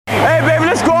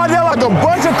like a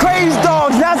bunch of crazy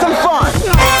dogs. Have some fun.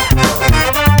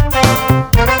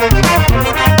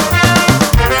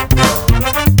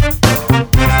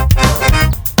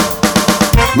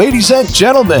 Ladies and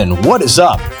gentlemen, what is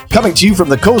up? Coming to you from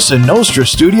the Cosa Nostra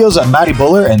studios, I'm Matty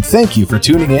Buller, and thank you for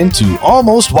tuning in to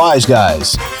Almost Wise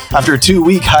Guys. After a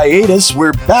 2-week hiatus,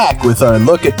 we're back with our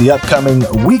look at the upcoming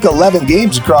Week 11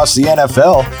 games across the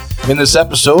NFL. In this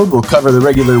episode, we'll cover the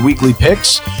regular weekly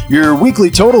picks, your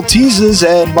weekly total teases,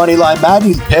 and Moneyline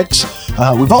Matty picks.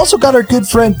 We've also got our good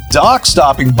friend Doc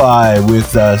stopping by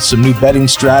with some new betting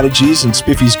strategies and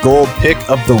Spiffy's Gold Pick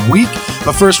of the Week.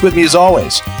 But first with me as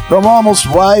always, from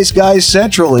Almost Wise Guys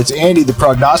Central, it's Andy the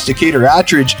Prognosticator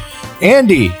Attridge.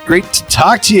 Andy, great to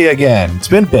talk to you again. It's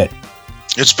been a bit.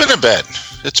 It's been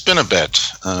a bit.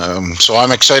 So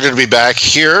I'm excited to be back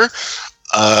here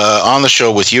on the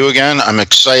show with you again. I'm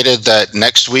excited that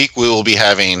next week we will be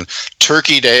having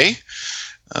Turkey Day.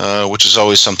 Which is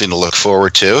always something to look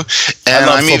forward to. And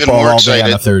I'm even more excited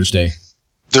on a Thursday.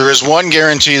 There is one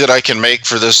guarantee that I can make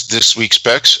for this week's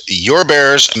picks. Your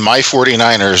Bears and my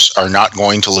 49ers are not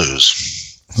going to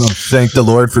lose. Well, thank the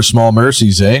Lord for small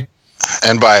mercies, eh?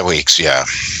 And bye weeks, yeah.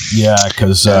 Yeah,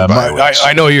 because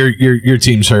I know your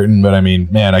team's hurting, but I mean,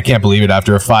 man, I can't believe it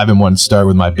after a 5-1 start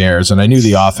with my Bears, and I knew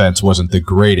the offense wasn't the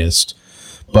greatest,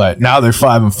 but now they're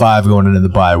 5-5 going into the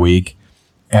bye week,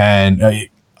 and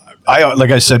I like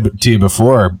I said to you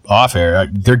before off air,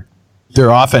 their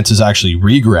offense has actually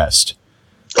regressed.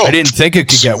 I didn't think it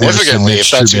could get worse than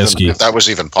Mitch Trubisky. If that was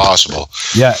even possible.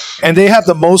 Yeah, and they have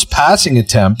the most passing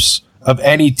attempts of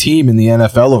any team in the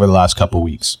NFL over the last couple of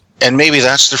weeks. And maybe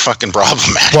that's their fucking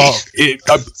problem, man. Well,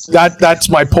 that's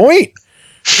my point.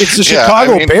 It's the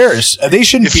Chicago Bears. They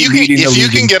shouldn't be leading the league. If you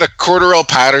can get a Cordarrelle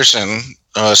Patterson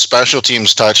special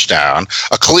teams touchdown,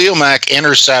 a Khalil Mack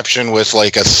interception with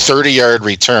like a 30-yard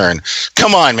return.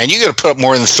 Come on, man. You got to put up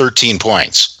more than 13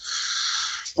 points.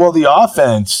 Well, the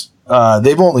offense,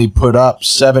 they've only put up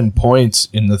 7 points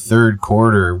in the third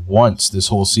quarter once this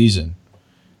whole season.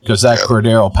 Because that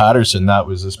Cordarrelle Patterson, that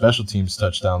was a special teams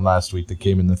touchdown last week that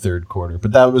came in the third quarter.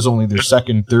 But that was only their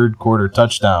second third quarter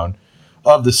touchdown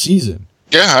of the season.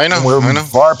 Yeah, I know. And we're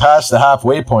far past the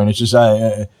halfway point. It's just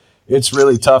it's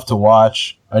really tough to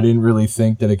watch. I didn't really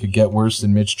think that it could get worse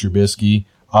than Mitch Trubisky.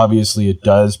 Obviously, it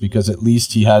does because at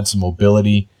least he had some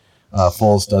mobility.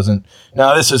 Foles doesn't.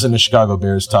 Now, this isn't a Chicago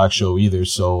Bears talk show either.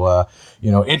 So,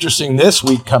 interesting this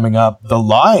week coming up. The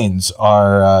lines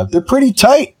are they're pretty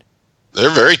tight. They're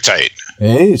very tight.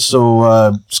 Hey,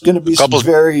 so it's going to be some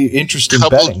very interesting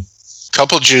betting.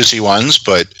 Couple juicy ones,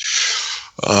 but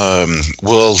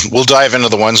we'll dive into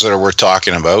the ones that are worth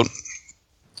talking about.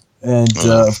 And,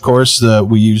 of course,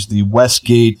 we use the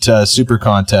Westgate Super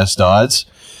Contest odds.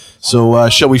 So,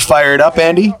 shall we fire it up,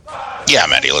 Andy? Yeah,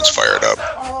 Matty, let's fire it up.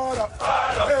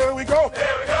 Here we go.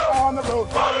 On the road.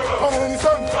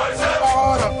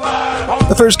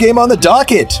 The first game on the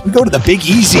docket, we go to the Big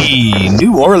Easy,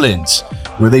 New Orleans,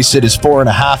 where they sit as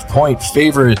 4.5-point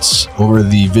favorites over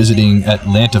the visiting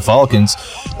Atlanta Falcons.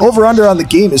 Over-under on the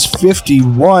game is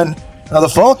 51. Now, the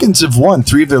Falcons have won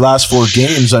 3 of their last 4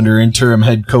 games under interim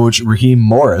head coach Raheem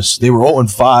Morris. They were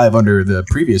 0-5 under the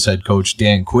previous head coach,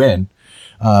 Dan Quinn.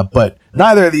 But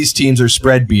neither of these teams are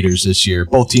spread beaters this year.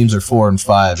 Both teams are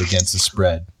 4-5 against the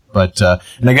spread. But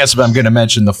and I guess if I'm going to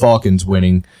mention the Falcons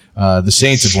winning, the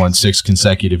Saints have won 6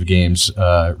 consecutive games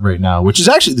right now, which is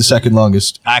actually the second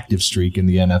longest active streak in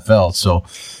the NFL. So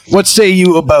what say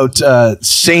you about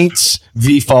Saints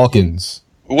v. Falcons?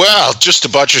 Well, just to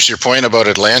buttress your point about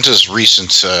Atlanta's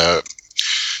recent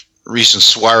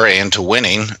soiree into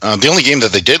winning, the only game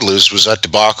that they did lose was that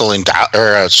debacle in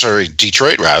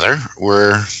Detroit,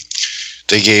 where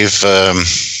they gave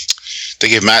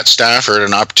Matt Stafford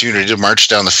an opportunity to march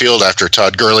down the field after a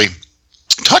Todd Gurley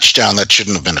touchdown that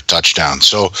shouldn't have been a touchdown.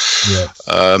 So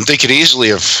they could easily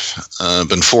have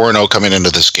been 4-0 coming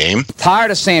into this game.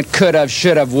 Tired of saying could have,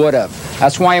 should have, would have.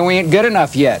 That's why we ain't good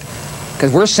enough yet.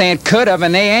 Because we're saying could have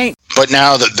and they ain't. But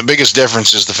now the biggest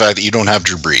difference is the fact that you don't have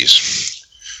Drew Brees.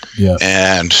 Yeah.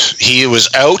 And he was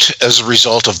out as a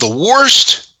result of the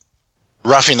worst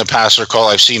roughing the passer call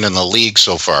I've seen in the league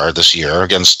so far this year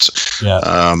against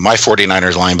my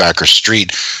 49ers linebacker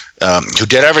Street, who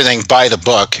did everything by the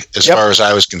book as far as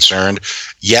I was concerned.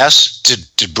 Yes,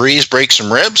 did Brees break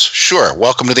some ribs? Sure.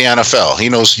 Welcome to the NFL. He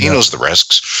knows the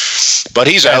risks, but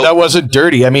he's out. That wasn't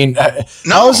dirty. I mean,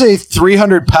 how is a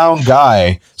 300-pound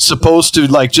guy supposed to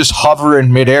just hover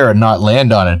in midair and not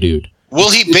land on a dude? Well,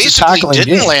 he basically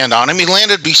didn't land on him. He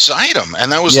landed beside him,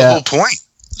 and that was the whole point.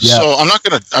 Yeah. So I'm not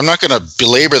gonna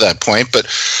belabor that point, but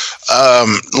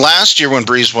last year when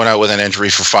Brees went out with an injury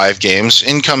for 5 games,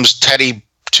 in comes Teddy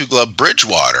Two Glove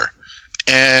Bridgewater,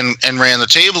 and ran the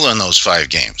table in those 5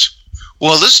 games.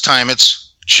 Well, this time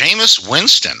it's Jameis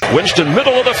Winston. Winston,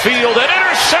 middle of the field, and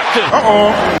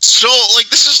intercepted. So,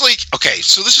 this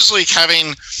is like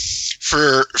having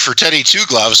for Teddy Two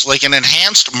Gloves, like an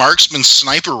enhanced marksman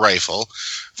sniper rifle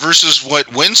versus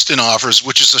what Winston offers,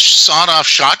 which is a sawed-off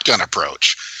shotgun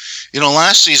approach.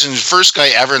 Last season, first guy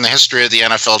ever in the history of the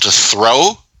NFL to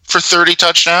throw for 30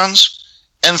 touchdowns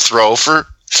and throw for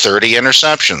 30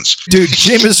 interceptions. Dude,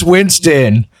 Jameis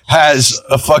Winston has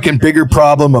a fucking bigger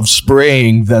problem of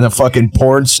spraying than a fucking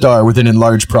porn star with an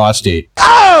enlarged prostate.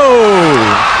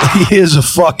 Oh! He is a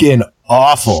fucking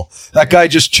awful. That guy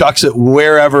just chucks it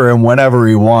wherever and whenever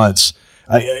he wants.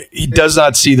 He does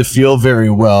not see the field very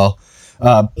well.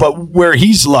 But where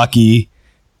he's lucky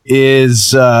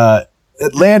is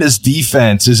Atlanta's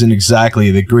defense isn't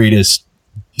exactly the greatest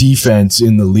defense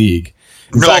in the league.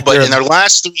 In their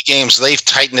last 3 games, they've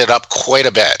tightened it up quite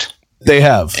a bit. They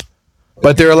have.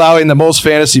 But they're allowing the most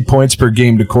fantasy points per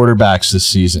game to quarterbacks this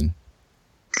season.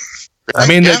 I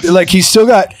mean, he's still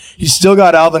got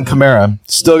Alvin Kamara,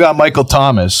 still got Michael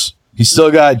Thomas, he's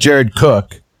still got Jared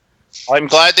Cook. I'm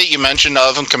glad that you mentioned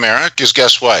Alvin Kamara, because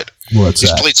guess what?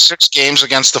 He's played 6 games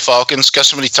against the Falcons.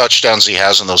 Guess how many touchdowns he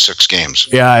has in those 6 games?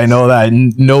 Yeah, I know that.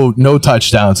 No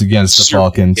touchdowns against the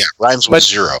Falcons. Yeah, rhymes with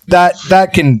 0.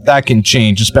 That can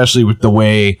change, especially with the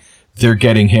way they're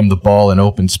getting him the ball in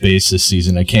open space this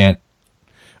season.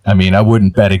 I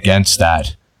wouldn't bet against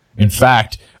that. In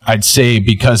fact, I'd say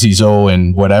because he's 0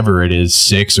 and whatever it is,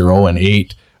 6 or 0 and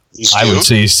 8, I would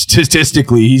say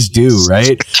statistically he's due,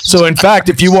 right? So, in fact,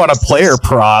 if you want a player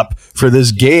prop for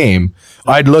this game,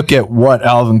 I'd look at what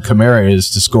Alvin Kamara is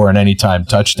to score an anytime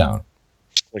touchdown.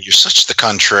 Well, you're such the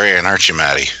contrarian, aren't you,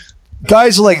 Matty?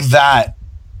 Guys like that,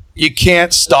 you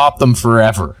can't stop them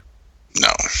forever. No.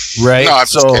 Right? No, I'm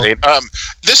just kidding.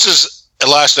 This is,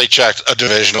 last I checked, a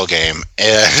divisional game.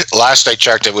 And last I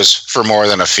checked, it was for more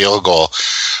than a field goal.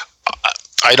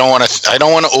 I don't want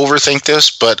to overthink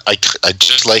this, but I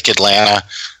just like Atlanta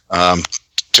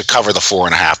to cover the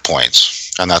 4.5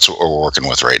 points, and that's what we're working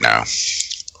with right now.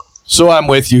 So I'm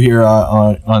with you here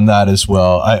on that as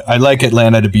well. I like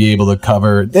Atlanta to be able to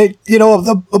cover. They,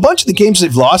 a bunch of the games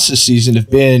they've lost this season have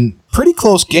been pretty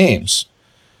close games,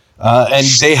 and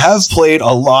they have played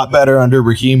a lot better under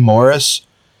Raheem Morris.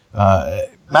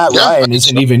 Matt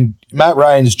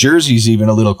Ryan's jersey's even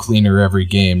a little cleaner every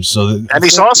game. And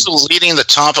he's also leading the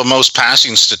top of most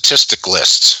passing statistic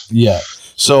lists. Yeah.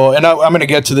 So, and I'm going to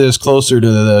get to this closer to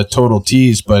the total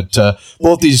tees, but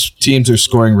both these teams are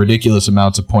scoring ridiculous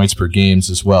amounts of points per games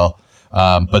as well.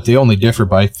 But they only differ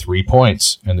by 3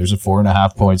 points, and there's a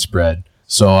 4.5 point spread.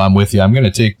 So I'm with you. I'm going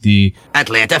to take the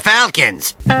Atlanta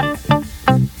Falcons.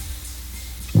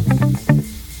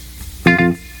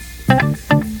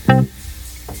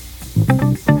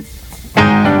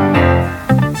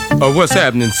 Oh, what's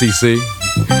happening, CC?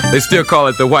 They still call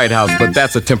it the White House, but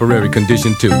that's a temporary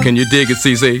condition too. Can you dig it,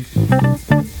 CC?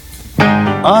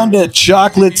 On to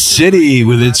Chocolate City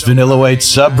with its vanilla white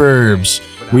suburbs.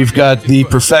 We've got the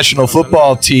professional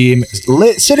football team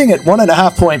sitting at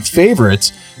 1.5 point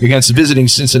favorites against the visiting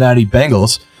Cincinnati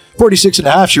Bengals.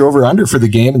 46.5 your over under for the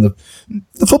game, and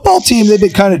the football team, they've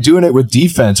been kind of doing it with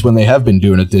defense when they have been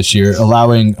doing it this year,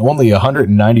 allowing only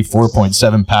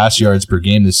 194.7 pass yards per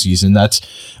game this season. That's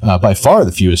by far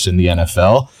the fewest in the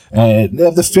NFL, and they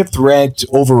have the 5th ranked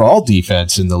overall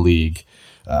defense in the league.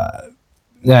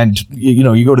 And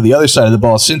you go to the other side of the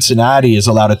ball. Cincinnati has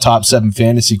allowed a top 7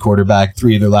 fantasy quarterback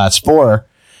 3 of their last 4,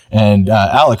 and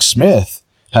Alex Smith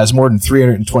has more than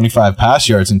 325 pass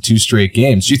yards in 2 straight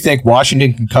games. Do you think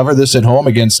Washington can cover this at home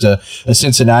against a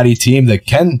Cincinnati team that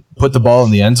can put the ball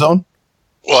in the end zone?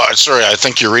 Well, sorry, I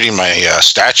think you're reading my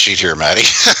stat sheet here, Matty.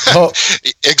 Oh.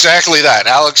 Exactly that.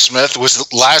 Alex Smith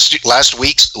was last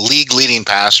week's league-leading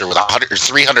passer with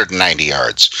 390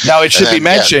 yards. Now, it should be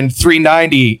mentioned,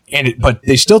 390, but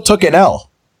they still took an L.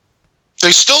 They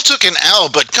still took an L,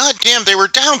 but goddamn, they were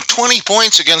down 20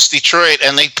 points against Detroit,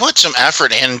 and they put some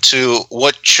effort into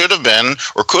what should have been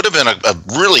or could have been a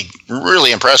really,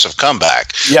 really impressive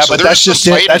comeback. Yeah, so but that's just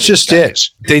it. That's just it.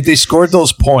 They scored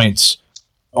those points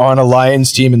on a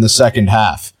Lions team in the second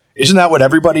half. Isn't that what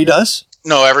everybody does?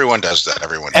 No, everyone does that.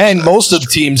 And most of the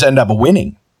teams end up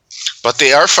winning. But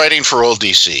they are fighting for old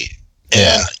DC.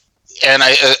 Yeah. And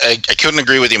I couldn't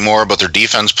agree with you more about their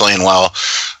defense playing well.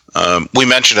 We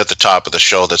mentioned at the top of the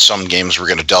show that some games we're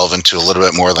going to delve into a little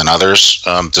bit more than others.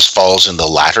 This falls in the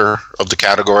latter of the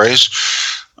categories.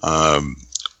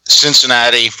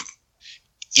 Cincinnati,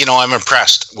 I'm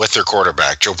impressed with their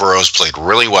quarterback. Joe Burrow's played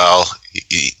really well.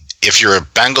 if you're a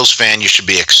Bengals fan, you should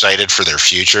be excited for their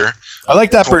future. I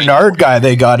like that Bernard guy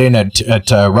they got in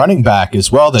at running back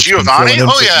as well. That's Giovanni? No,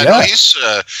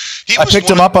 I picked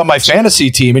him up on my fantasy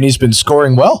team, and he's been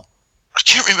scoring well. I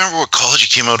can't remember what college he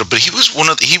came out of, but he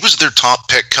was their top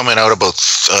pick coming out about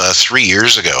 3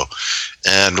 years ago.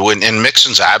 And when in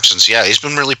Mixon's absence, he's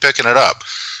been really picking it up.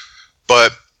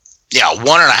 But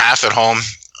 1.5 at home.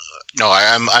 No,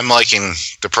 I'm liking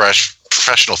the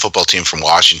professional football team from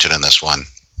Washington in this one.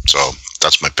 So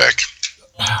that's my pick.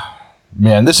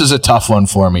 Man, this is a tough one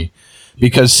for me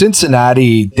because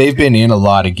Cincinnati, they've been in a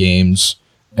lot of games,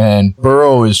 and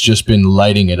Burrow has just been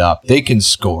lighting it up. They can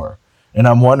score, and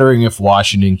I'm wondering if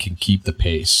Washington can keep the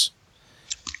pace.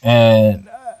 And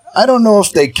I don't know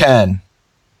if they can.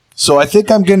 So I think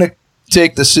I'm going to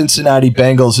take the Cincinnati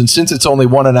Bengals, and since it's only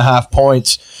 1.5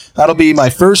 points, that'll be my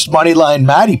first Moneyline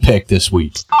Maddie pick this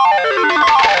week.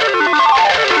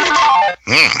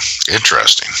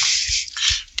 Interesting.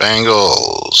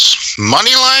 Bengals.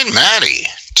 Moneyline Maddie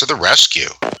to the rescue.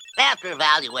 After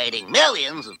evaluating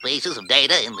millions of pieces of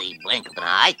data in the blink of an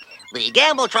eye, the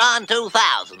Gambletron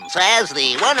 2000 says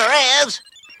the winner is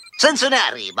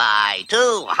Cincinnati by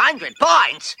 200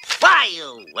 points. Why,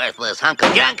 you worthless hunk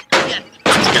of junk?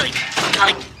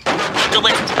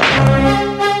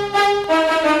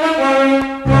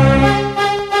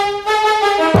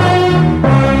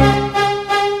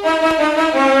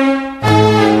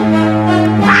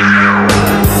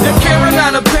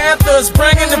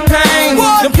 Bringing the pain.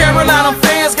 Them Carolina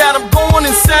fans got them going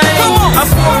insane. I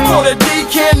swear that D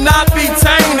cannot be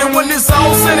tamed. And when this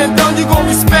all said and done, you gon'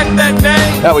 respect that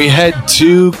name. Now we head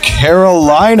to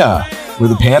Carolina, where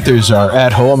the Panthers are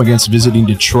at home against visiting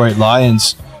Detroit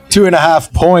Lions.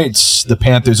 2.5 points the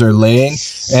Panthers are laying.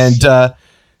 And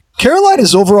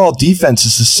Carolina's overall defense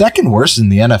is the second worst in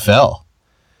the NFL.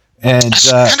 And it's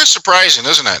kind of surprising,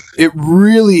 isn't it? It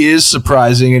really is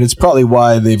surprising, and it's probably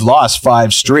why they've lost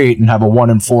 5 straight and have a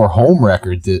 1-4 home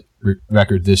record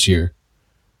this year.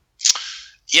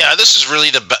 Yeah, this is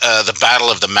really the battle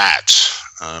of the Matts,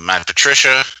 Matt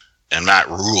Patricia and Matt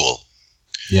Rule.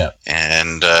 Yeah,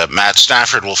 and Matt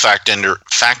Stafford will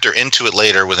factor into it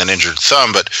later with an injured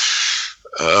thumb, but.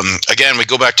 Again, we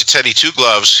go back to Teddy Two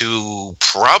Gloves, who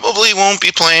probably won't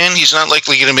be playing. He's not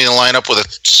likely going to be in the lineup with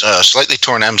a slightly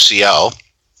torn MCL.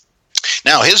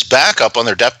 Now, his backup on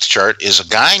their depth chart is a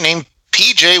guy named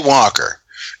P.J. Walker.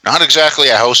 Not exactly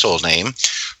a household name,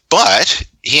 but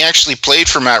he actually played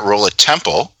for Matt Rule at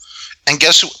Temple. And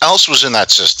guess who else was in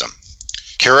that system?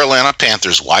 Carolina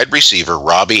Panthers wide receiver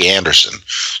Robbie Anderson.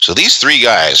 So these 3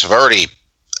 guys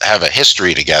have a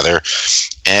history together,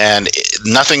 and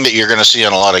nothing that you're going to see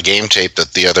on a lot of game tape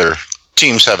that the other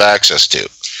teams have access to.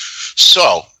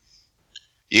 So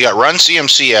you got Run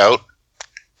CMC out.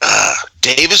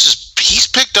 Davis he's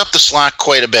picked up the slack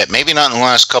quite a bit. Maybe not in the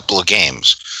last couple of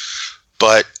games,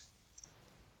 but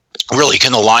really,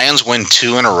 can the Lions win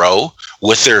 2 in a row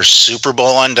with their Super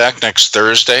Bowl on deck next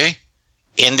Thursday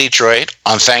in Detroit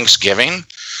on Thanksgiving?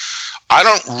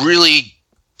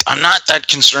 I'm not that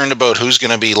concerned about who's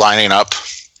going to be lining up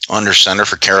under center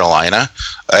for Carolina.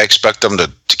 I expect them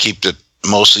to keep it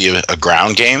mostly a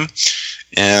ground game.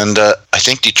 And I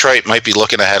think Detroit might be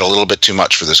looking ahead a little bit too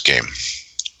much for this game.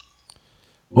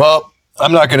 Well,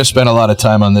 I'm not going to spend a lot of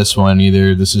time on this one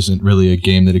either. This isn't really a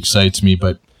game that excites me,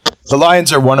 but the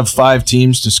Lions are one of 5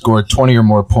 teams to score 20 or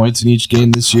more points in each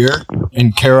game this year,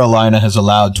 and Carolina has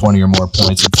allowed 20 or more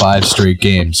points in 5 straight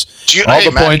games.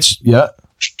 Points, yeah.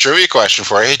 Trivia question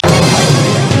for you.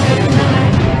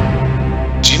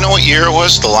 Do you know what year it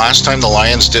was the last time the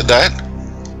Lions did that?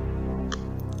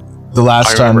 The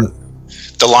last time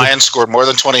the Lions scored more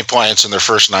than 20 points in their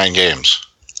first 9 games.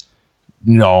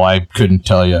 No, I couldn't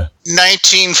tell you.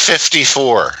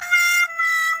 1954.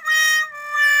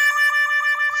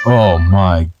 Oh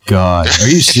my God! Are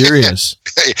you serious?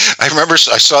 I remember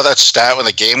I saw that stat when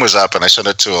the game was up, and I sent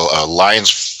it to a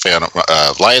Lions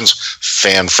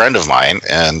fan friend of mine,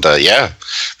 and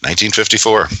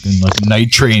 1954. In like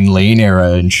Night Train Lane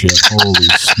era and shit. Holy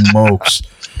smokes!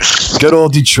 Good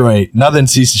old Detroit. Nothing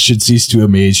should cease to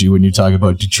amaze you when you talk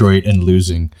about Detroit and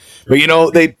losing. But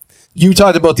you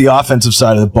talked about the offensive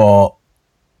side of the ball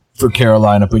for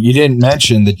Carolina, but you didn't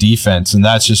mention the defense, and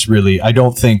that's just really, I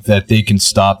don't think that they can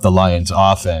stop the Lions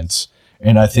offense,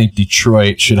 and I think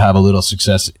Detroit should have a little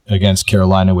success against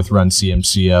Carolina with Run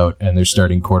CMC out and their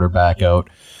starting quarterback out.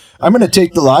 I'm going to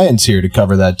take the Lions here to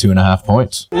cover that 2.5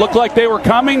 points. Looked like they were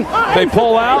coming. They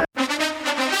pull out.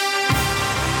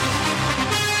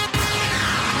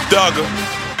 Duggar.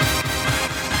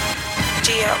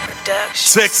 Gio.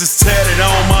 Texas tatted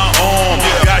on my arm,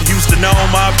 got Houston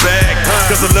on my back,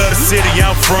 cause I love the city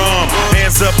I'm from.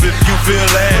 Hands up if you feel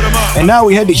that. And now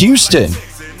we head to Houston,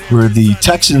 where the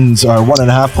Texans are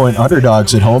 1.5-point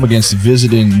underdogs at home against the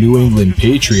visiting New England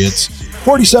Patriots.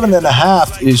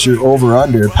 47.5 is your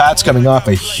over-under. Pat's coming off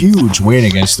a huge win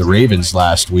against the Ravens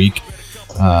last week.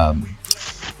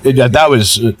 That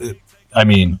was,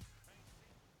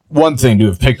 one thing to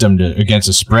have picked them against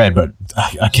a spread, but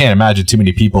I can't imagine too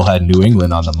many people had New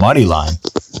England on the money line.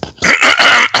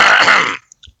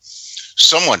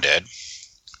 Someone did.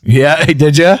 Yeah,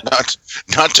 did you?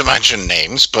 Not to mention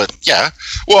names, but yeah.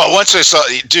 Well, once I saw,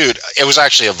 dude, it was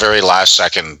actually a very last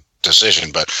second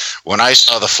decision, but when I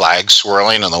saw the flag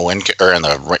swirling and the wind and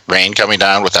the rain coming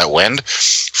down with that wind,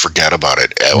 forget about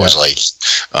it. It was like,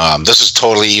 this is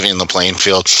totally evening the playing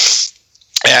field.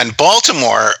 And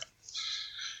Baltimore,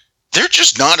 they're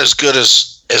just not as good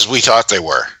as we thought they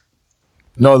were.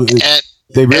 No,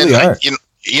 they really are.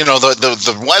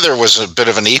 The weather was a bit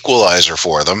of an equalizer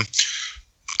for them,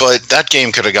 but that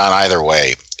game could have gone either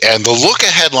way. And the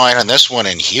look-ahead line on this one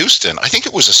in Houston, I think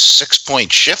it was a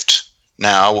 6-point shift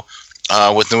now,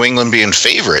 with New England being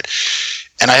favorite.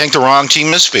 And I think the wrong team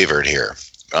is favored here.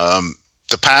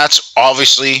 The Pats,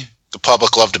 obviously, the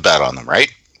public love to bet on them, right?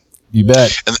 You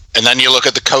bet. And then you look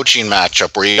at the coaching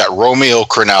matchup where you got Romeo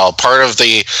Crennel, part of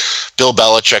the Bill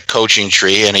Belichick coaching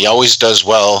tree, and he always does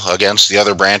well against the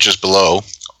other branches below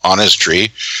on his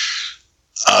tree.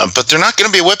 But they're not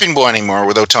going to be a whipping boy anymore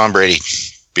without Tom Brady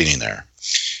being there.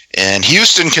 And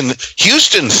Houston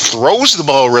throws the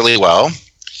ball really well.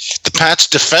 The Pats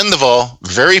defend the ball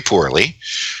very poorly.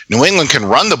 New England can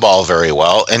run the ball very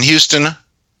well, and Houston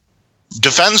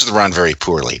defends the run very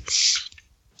poorly.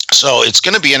 So it's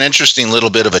going to be an interesting little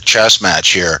bit of a chess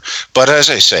match here. But as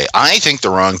I say, I think the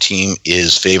wrong team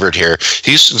is favored here.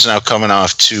 Houston's now coming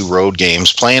off 2 road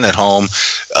games, playing at home.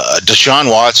 Deshaun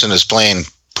Watson is playing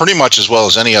pretty much as well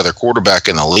as any other quarterback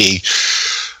in the league.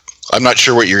 I'm not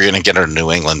sure what you're going to get out of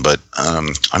New England, but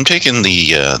I'm taking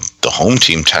the home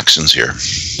team Texans here.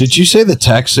 Did you say the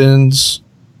Texans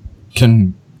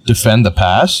can defend the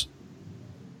pass?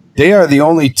 They are the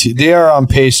only they are on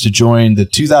pace to join the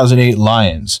 2008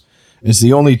 Lions as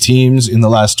the only teams in the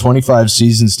last 25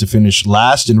 seasons to finish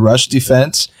last in rush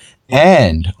defense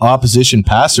and opposition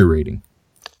passer rating.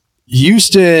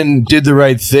 Houston did the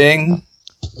right thing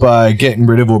by getting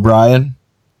rid of O'Brien,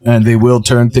 and they will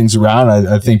turn things around.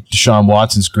 I think Deshaun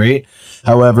Watson's great.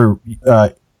 However,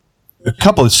 a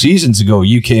couple of seasons ago,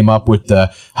 you came up with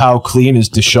the how clean is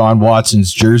Deshaun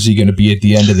Watson's jersey going to be at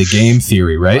the end of the game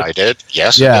theory, right? I did.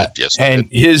 Yes, yeah. I did. Yes, and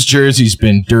his jersey's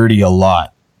been dirty a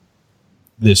lot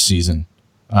this season.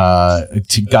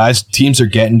 Teams are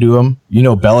getting to him.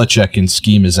 Belichick can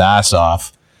scheme his ass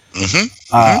off.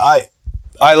 I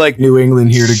like New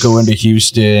England here to go into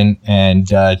Houston and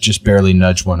just barely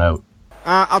nudge one out.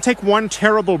 I'll take 1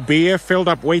 terrible beer filled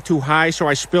up way too high so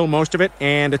I spill most of it,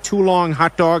 and a too long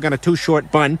hot dog on a too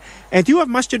short bun. And do you have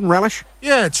mustard and relish?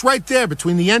 Yeah, it's right there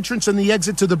between the entrance and the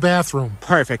exit to the bathroom.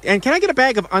 Perfect. And can I get a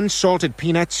bag of unsalted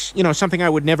peanuts? Something I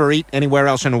would never eat anywhere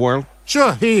else in the world?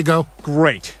 Sure, here you go.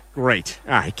 Great.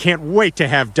 I can't wait to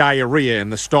have diarrhea in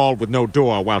the stall with no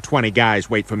door while 20 guys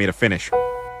wait for me to finish.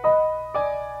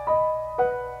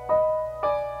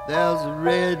 There's a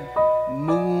red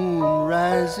moon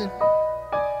rising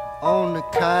on the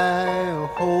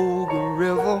Cuyahoga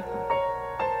River,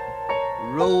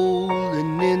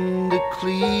 rolling into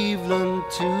Cleveland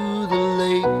to the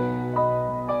lake.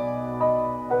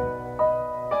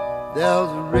 There's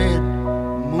a red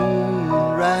moon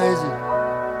rising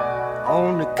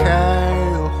on the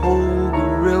Cuyahoga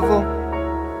River,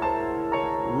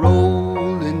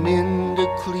 rolling into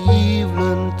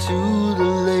Cleveland to the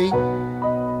lake.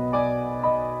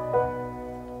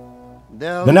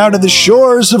 Then out of the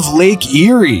shores of Lake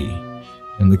Erie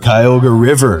and the Cuyahoga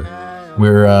River,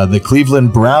 where the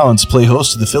Cleveland Browns play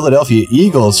host to the Philadelphia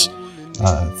Eagles.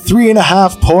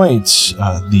 3.5 points.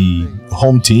 The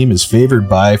home team is favored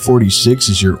by 46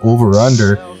 as your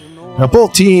over-under. Now,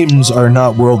 both teams are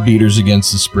not world beaters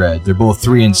against the spread. They're both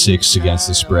 3-6 against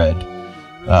the spread.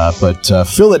 But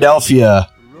Philadelphia,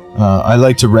 I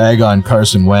like to rag on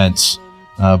Carson Wentz,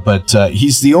 but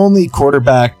he's the only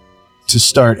quarterback to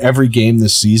start every game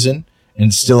this season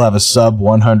and still have a sub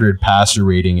 100 passer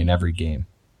rating in every game.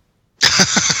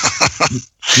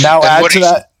 Now add to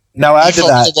that.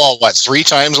 The ball, 3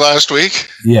 times last week?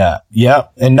 Yeah.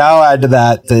 And now add to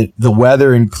that the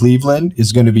weather in Cleveland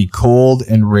is going to be cold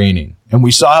and raining. And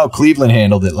we saw how Cleveland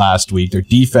handled it last week. Their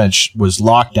defense was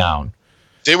locked down.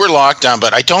 They were locked down,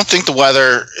 but I don't think the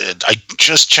weather, I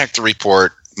just checked the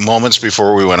report. moments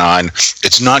before we went on.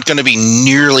 It's not going to be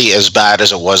nearly as bad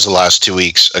as it was the last 2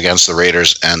 weeks against the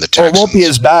Raiders and the Texans. Well, it won't be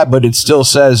as bad, but it still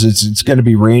says it's going to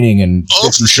be raining and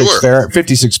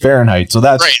 56 Fahrenheit. So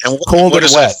that's right. And cold and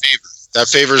wet. That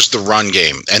favors the run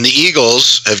game. And the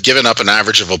Eagles have given up an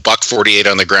average of $148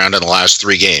 on the ground in the last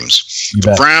 3 games.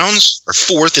 The Browns are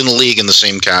 4th in the league in the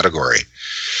same category.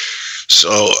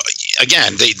 So,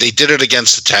 again, they did it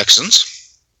against the Texans.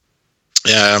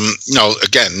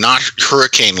 Again, not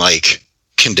hurricane-like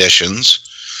conditions.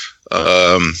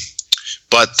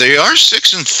 But they are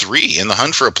 6-3 in the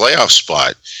hunt for a playoff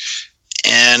spot.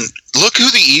 And look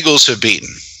who the Eagles have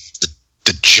beaten.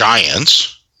 The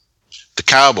Giants, the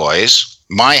Cowboys,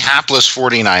 my hapless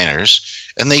 49ers,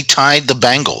 and they tied the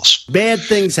Bengals. Bad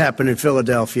things happen in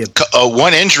Philadelphia.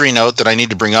 One injury note that I need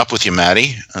to bring up with you,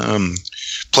 Matty.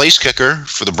 Place kicker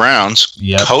for the Browns,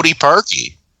 Cody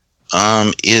Parkey,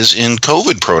 is in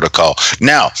COVID protocol.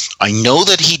 Now, I know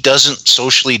that he doesn't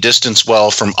socially distance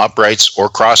well from uprights or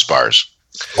crossbars.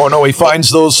 Oh, no, he finds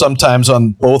those sometimes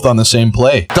both on the same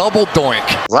play. Double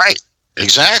doink. Right,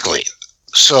 exactly.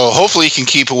 So hopefully he can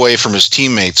keep away from his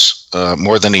teammates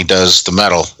more than he does the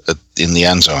metal in the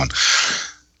end zone.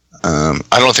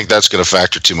 I don't think that's going to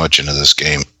factor too much into this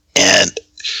game. And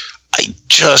I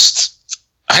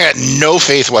got no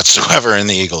faith whatsoever in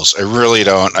the Eagles. I really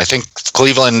don't. I think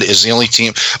Cleveland is the only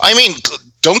team. I mean,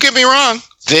 don't get me wrong.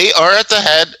 They are at the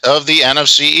head of the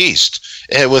NFC East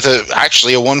with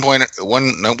actually a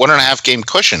 1.5 game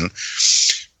cushion.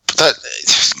 But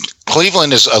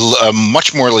Cleveland is a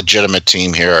much more legitimate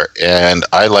team here, and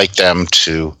I like them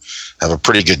to have a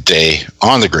pretty good day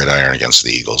on the gridiron against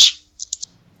the Eagles.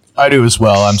 I do as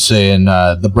well. I'm saying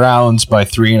the Browns by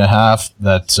 3.5.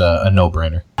 That's a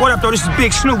no-brainer. What up, though? This is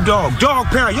Big Snoop Dogg. Dog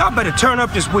Pound, y'all better turn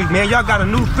up this week, man. Y'all got a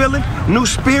new feeling, new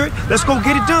spirit. Let's go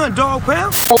get it done, Dog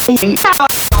Pound.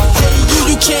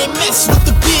 You can't mess with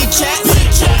the big cat.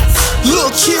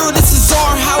 Look here, this is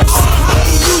our house.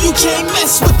 You can't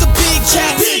mess with the big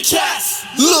cat.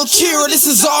 Look here, this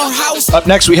is our house. Up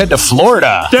next, we head to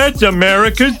Florida. That's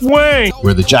America's way.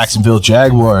 Where the Jacksonville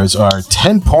Jaguars are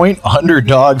 10-point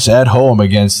underdogs at home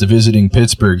against the visiting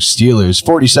Pittsburgh Steelers.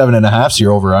 47.5 is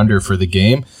your over-under for the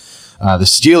game. The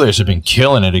Steelers have been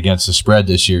killing it against the spread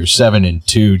this year,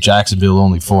 7-2. Jacksonville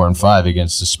only 4-5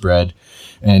 against the spread.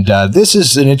 And this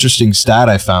is an interesting stat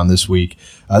I found this week.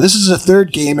 This is the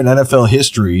third game in NFL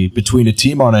history between a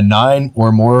team on a 9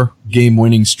 or more game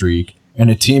winning streak and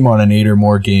a team on an 8 or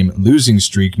more game losing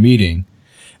streak meeting.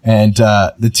 And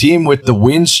the team with the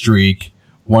win streak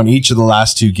won each of the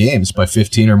last 2 games by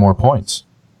 15 or more points.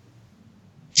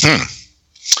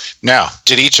 Now,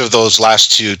 did each of those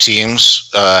last 2 teams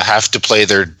have to play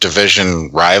their division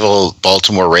rival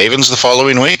Baltimore Ravens the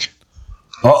following week?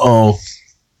 Uh-oh.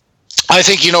 I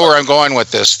think you know where I'm going with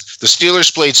this. The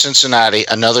Steelers played Cincinnati,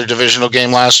 another divisional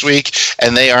game last week,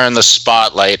 and they are in the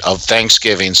spotlight of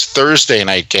Thanksgiving's Thursday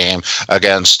night game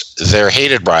against their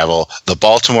hated rival, the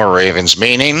Baltimore Ravens,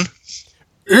 meaning...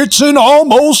 It's an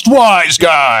almost wise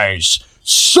guys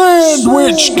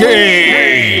sandwich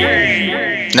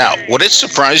game. Now, would it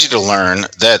surprise you to learn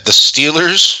that the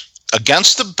Steelers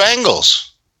against the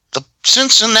Bengals, the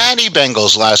Cincinnati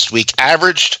Bengals last week,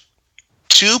 averaged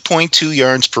 2.2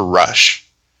 yards per rush.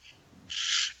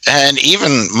 And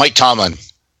even Mike Tomlin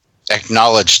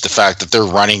acknowledged the fact that their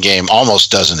running game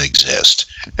almost doesn't exist.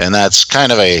 And that's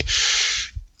kind of it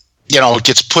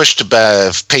gets pushed to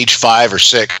page 5 or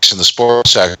 6 in the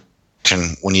sports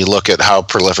section when you look at how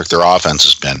prolific their offense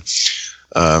has been.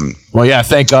 Well, yeah,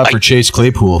 thank God for Chase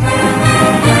Claypool.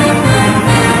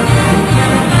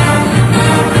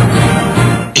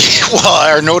 Well,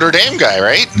 our Notre Dame guy,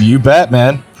 right? You bet,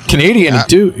 man. Canadian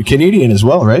too. Canadian as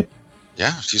well, right?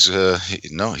 Yeah, he's we'll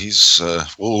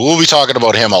be talking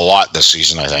about him a lot this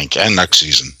season, I think, and next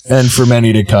season. And for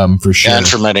many to come, for sure. And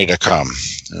for many to come.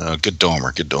 Good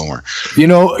domer. You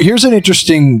know, here's an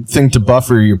interesting thing to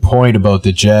buffer your point about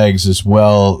the Jags as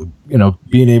well,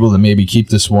 being able to maybe keep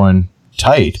this one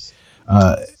tight.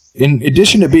 In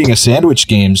addition to being a sandwich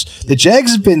games, the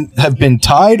Jags have been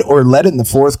tied or led in the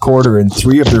fourth quarter in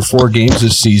 3 of their 4 games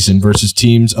this season versus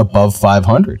teams above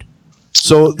 500.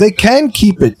 So they can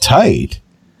keep it tight.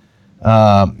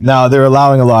 Now they're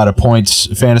allowing a lot of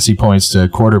fantasy points to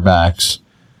quarterbacks,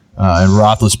 and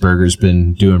Roethlisberger's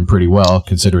been doing pretty well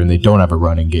considering they don't have a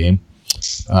running game.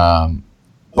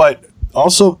 But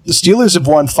also the Steelers have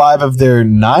won 5 of their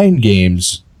 9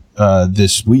 games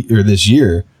this week or this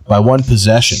year by 1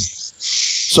 possession.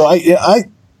 So I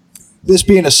this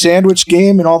being a sandwich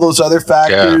game and all those other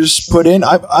factors put in,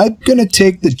 I'm going to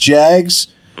take the Jags.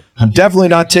 I'm definitely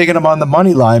not taking them on the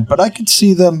money line, but I could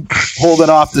see them holding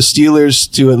off the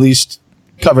Steelers to at least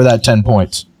cover that 10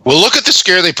 points. Well, look at the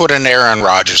scare they put in Aaron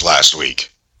Rodgers last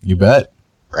week. You bet.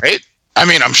 Right? I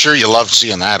mean, I'm sure you loved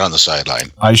seeing that on the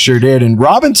sideline. I sure did. And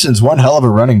Robinson's one hell of a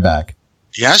running back.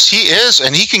 Yes, he is.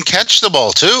 And he can catch the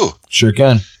ball, too. Sure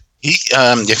can.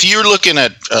 If you're looking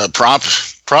at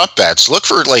prop bets, look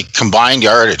for like combined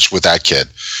yardage with that kid.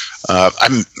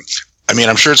 I'm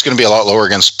sure it's going to be a lot lower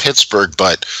against Pittsburgh,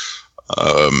 but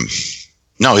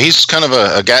no, he's kind of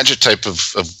a gadget type of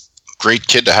great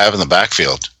kid to have in the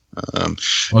backfield. Well,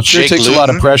 it sure takes a lot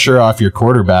of pressure off your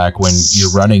quarterback when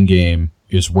your running game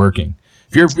is working.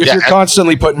 If you're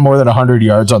constantly putting more than 100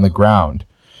 yards on the ground,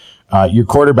 your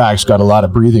quarterback's got a lot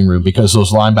of breathing room because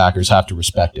those linebackers have to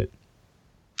respect it.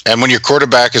 And when your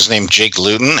quarterback is named Jake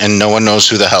Luton and no one knows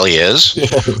who the hell he is.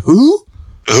 Who?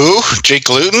 Jake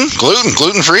Luton?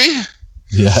 Gluten-free?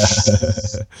 Yeah.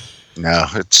 No,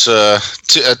 it's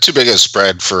too big a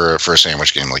spread for a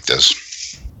sandwich game like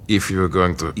this. If you were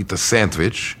going to eat a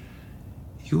sandwich,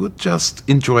 you would just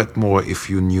enjoy it more if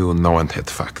you knew no one had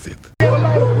fucked it.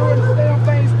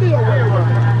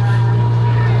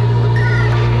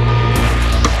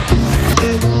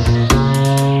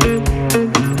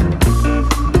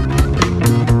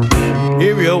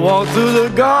 If you walk through the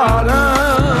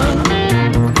garden,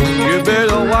 you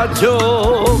better watch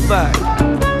your back.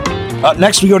 Up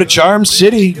next, we go to Charm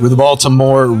City, where the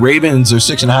Baltimore Ravens are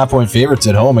 6.5-point favorites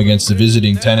at home against the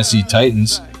visiting Tennessee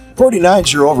Titans.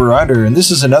 49's your over-under, and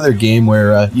this is another game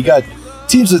where you got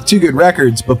teams with two good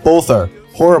records, but both are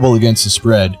horrible against the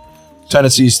spread.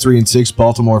 Tennessee's 3-6,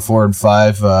 Baltimore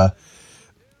 4-5.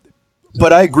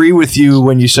 But I agree with you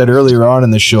when you said earlier on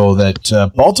in the show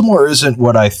that Baltimore isn't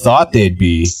what I thought they'd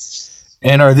be.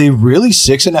 And are they really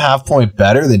 6.5-point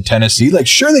better than Tennessee? Like,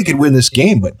 sure, they could win this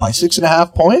game, but by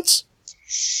 6.5 points?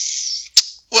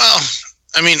 Well,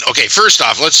 I mean, okay, first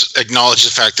off, let's acknowledge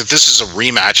the fact that this is a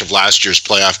rematch of last year's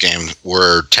playoff game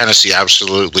where Tennessee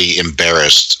absolutely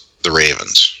embarrassed the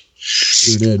Ravens.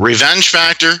 Sure did. Revenge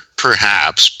factor,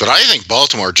 perhaps, but I think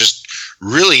Baltimore just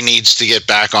really needs to get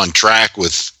back on track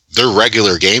with their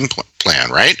regular game plan,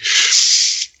 right?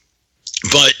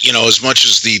 But, as much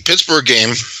as the Pittsburgh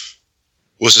game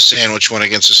was a sandwich win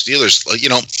against the Steelers,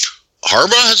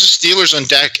 Harbaugh has the Steelers on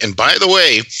deck, and by the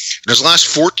way, in his last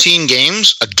 14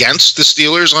 games against the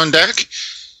Steelers on deck,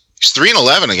 he's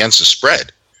 3-11 against the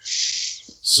spread.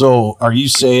 So, are you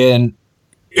saying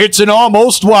it's an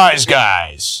almost wise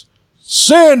guys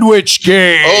sandwich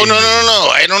game? Oh no!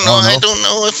 I don't know. I don't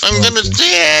know if I'm gonna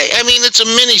say. I mean, it's a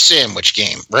mini sandwich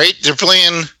game, right? They're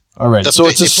playing. All right, so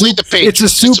it's a soup. It's a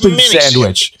souping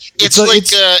sandwich.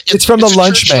 It's from the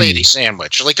lunch menu. Lady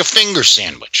sandwich, like a finger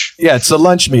sandwich. Yeah, it's the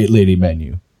lunch meat lady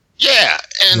menu. Yeah,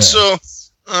 and so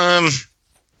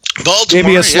Baltimore.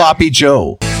 Maybe a sloppy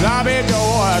Joe.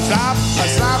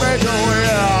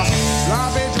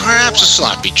 Perhaps a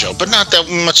sloppy Joe, but not that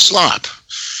much slop.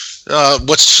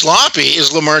 What's sloppy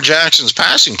is Lamar Jackson's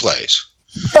passing plays.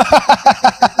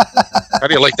 How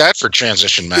do you like that for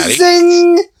transition, Matty?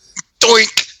 Zing!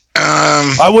 Doink!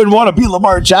 I wouldn't want to be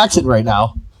Lamar Jackson right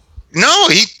now. No,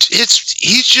 he's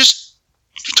just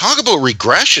talk about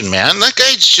regression, man. That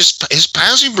guy's just his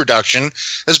passing production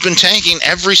has been tanking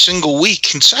every single week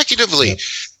consecutively.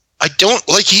 I don't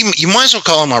like you might as well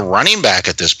call him a running back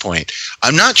at this point.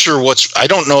 I'm not sure I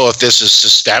don't know if this is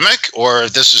systemic or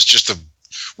if this is just a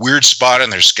weird spot in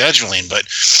their scheduling, but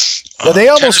they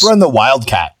almost run the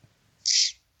Wildcat.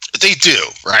 They do,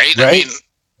 right? I mean,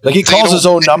 like he calls his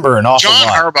own number an awful lot.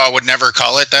 John Harbaugh would never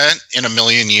call it that in a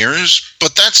million years,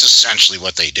 but that's essentially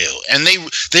what they do. And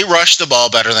they rush the ball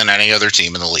better than any other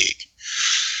team in the league.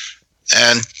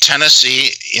 And Tennessee,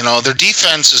 their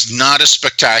defense is not as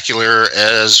spectacular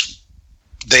as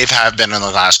they've been in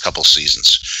the last couple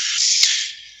seasons.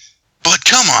 But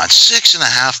come on,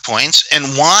 6.5 points. And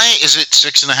why is it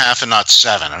 6.5 and not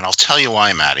 7? And I'll tell you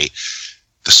why, Matty.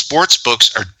 The sports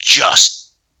books are just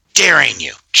daring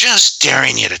you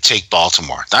to take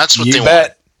Baltimore. That's what they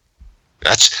want.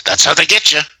 That's how they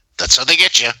get you. That's how they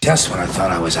get you. Just when I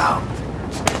thought I was out,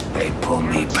 they pull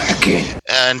me back in.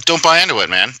 And don't buy into it,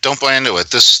 man. Don't buy into it.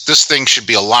 This thing should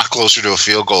be a lot closer to a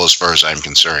field goal as far as I'm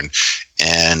concerned.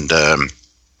 And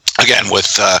again,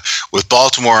 with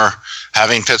Baltimore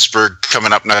having Pittsburgh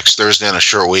coming up next Thursday in a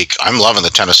short week, I'm loving the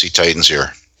Tennessee Titans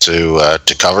here to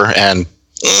cover. And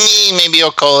maybe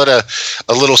I'll call it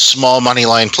a little small money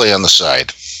line play on the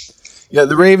side. Yeah,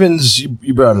 the Ravens,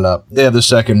 you brought it up. They have the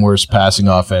second worst passing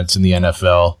offense in the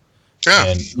NFL. Yeah.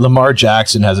 And Lamar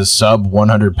Jackson has a sub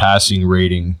 100 passing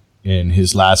rating in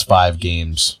his last 5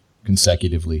 games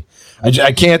consecutively.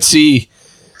 I can't see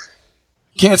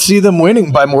them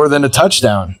winning by more than a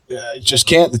touchdown. I just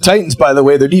can't. The Titans, by the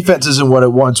way, their defense isn't what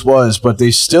it once was, but they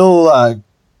still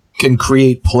can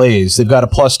create plays. They've got a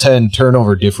plus 10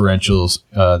 turnover differentials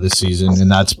this season,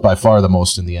 and that's by far the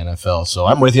most in the NFL. So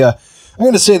I'm with you. I'm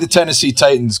going to say the Tennessee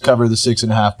Titans cover the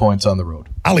 6.5 points on the road.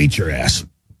 I'll eat your ass.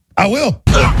 I will.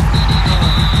 Now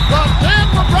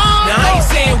I ain't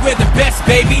saying we're the best,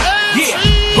 baby. Yeah,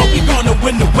 but we gonna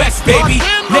win the West, baby.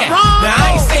 Now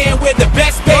I ain't saying we're the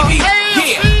best, baby.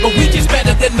 Yeah, but we just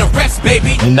better than the rest,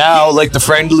 baby. And now, like the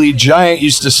friendly giant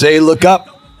used to say, look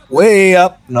up, way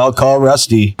up, and I'll call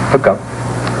Rusty. Look up,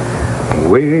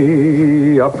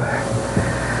 way up,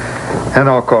 and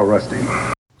I'll call Rusty.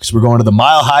 Because we're going to the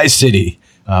Mile High City,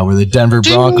 where the Denver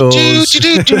Broncos...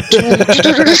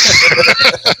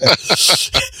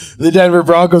 The Denver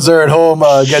Broncos are at home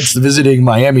against the visiting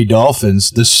Miami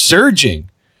Dolphins. The surging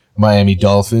Miami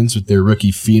Dolphins with their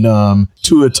rookie phenom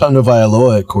Tua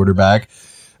Tagovailoa at quarterback.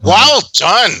 Well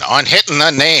done on hitting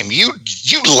that name. You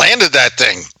landed that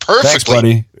thing perfectly. Thanks,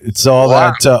 buddy. It's all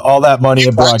that money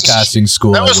in broadcasting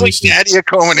school. That was like Nadia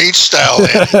Comaneci style.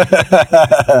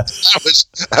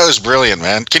 that was brilliant,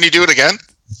 man. Can you do it again?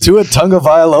 Tua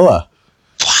Tagovailoa.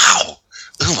 Wow.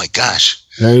 Oh my gosh.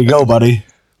 There you go, buddy.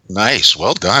 Nice.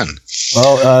 Well done.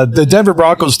 Well, the Denver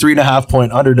Broncos 3.5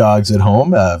 point underdogs at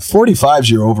home.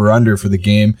 45's your over-under for the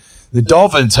game. The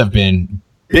Dolphins have been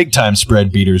big-time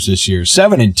spread beaters this year.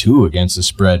 7-2 against the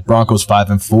spread. Broncos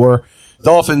 5-4.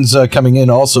 Dolphins coming in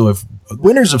also if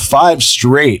winners of 5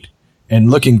 straight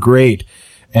and looking great.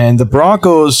 And the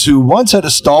Broncos, who once had a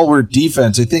stalwart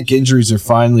defense, I think injuries are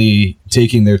finally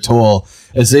taking their toll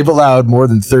as they've allowed more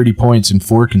than 30 points in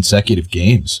 4 consecutive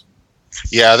games.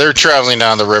 Yeah, they're traveling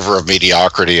down the river of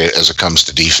mediocrity as it comes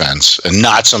to defense, and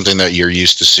not something that you're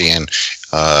used to seeing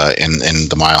in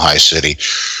the Mile High City.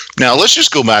 Now, let's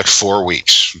just go back 4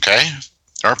 weeks, okay?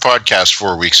 Our podcast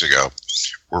 4 weeks ago,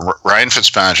 where Ryan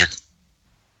Fitzmagic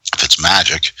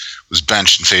was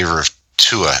benched in favor of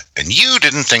Tua, and you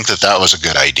didn't think that was a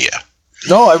good idea.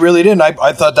 No, I really didn't.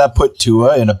 I thought that put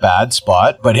Tua in a bad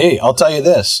spot, but hey, I'll tell you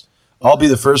this. I'll be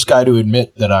the first guy to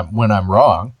admit that when I'm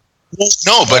wrong.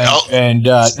 No, but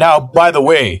now, by the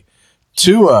way,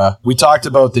 Tua, we talked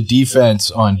about the defense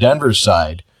on Denver's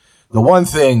side. The one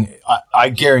thing I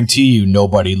guarantee you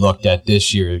nobody looked at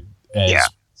this year as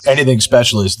anything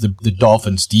special is the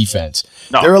Dolphins' defense.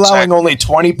 No, they're allowing only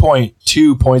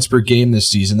 20.2 points per game this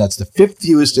season. That's the 5th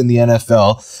fewest in the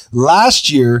NFL.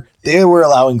 Last year, they were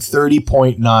allowing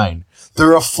 30.9.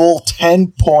 They're a full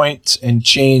 10 points and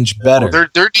change better. Well,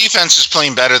 their defense is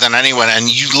playing better than anyone.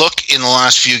 And you look in the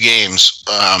last few games,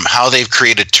 how they've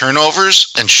created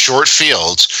turnovers and short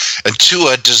fields. And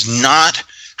Tua does not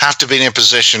have to be in a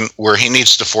position where he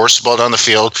needs to force the ball down the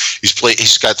field.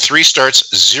 He's got 3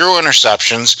 starts, 0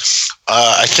 interceptions.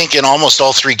 I think in almost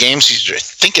all 3 games, I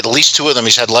think at least 2 of them,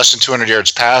 he's had less than 200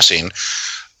 yards passing.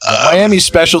 Miami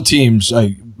special teams,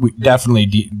 we definitely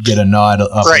get a nod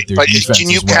up right, their but defense can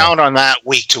you as well. count on that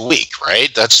week to week,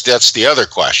 right? That's the other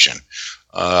question.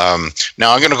 Now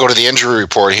I'm going to go to the injury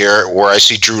report here where I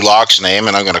see Drew Lock's name,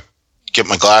 and I'm going to get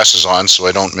my glasses on so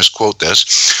I don't misquote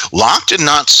this. Lock did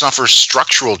not suffer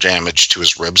structural damage to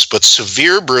his ribs, but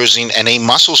severe bruising and a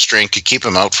muscle strain could keep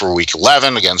him out for week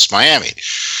 11 against Miami.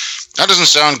 That doesn't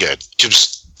sound good.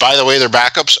 Just, by the way, their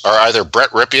backups are either Brett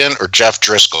Ripien or Jeff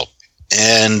Driscoll.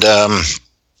 And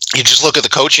you just look at the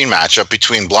coaching matchup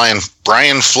between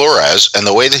Brian Flores and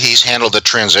the way that he's handled the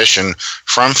transition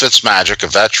from Fitzmagic, a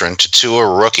veteran, to Tua,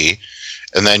 a rookie,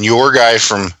 and then your guy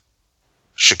from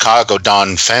Chicago,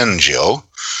 Don Fangio.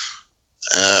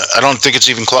 I don't think it's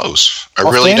even close. I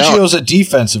really don't. Fangio's a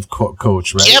defensive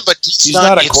coach, right? Yeah, but he's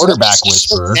not a quarterback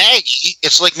whisperer.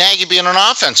 It's like Nagy being an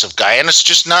offensive guy, and it's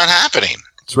just not happening.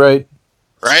 That's right.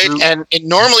 Right, and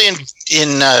normally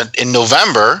in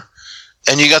November.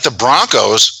 And you got the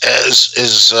Broncos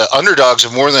as underdogs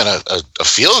of more than a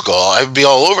field goal. I'd be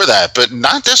all over that, but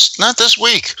not this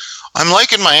week. I'm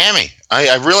liking Miami.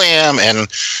 I really am, and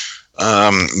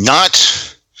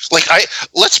not like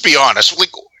let's be honest. Like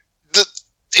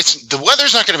the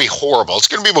weather's not going to be horrible. It's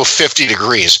going to be about 50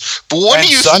 degrees. But when do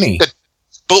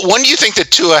you think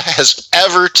that Tua has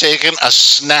ever taken a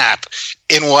snap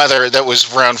in weather that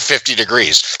was around 50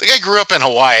 degrees? The guy grew up in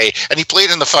Hawaii and he played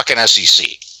in the fucking SEC.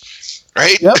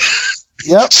 Right?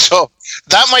 Yep. So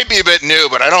that might be a bit new,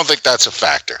 but I don't think that's a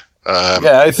factor.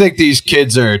 Yeah, I think these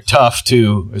kids are tough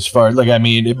too. As far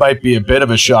it might be a bit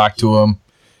of a shock to him,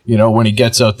 when he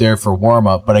gets out there for warm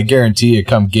up. But I guarantee you,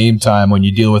 come game time, when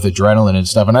you deal with adrenaline and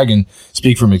stuff, and I can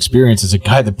speak from experience as a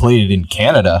guy that played it in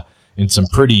Canada in some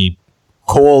pretty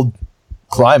cold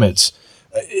climates.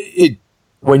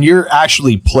 When you're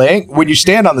actually playing, when you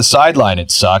stand on the sideline,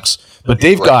 it sucks. But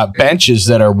they've got benches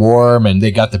that are warm and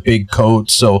they got the big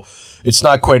coats, so it's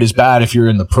not quite as bad if you're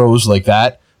in the pros like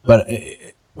that. But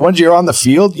once you're on the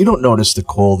field, you don't notice the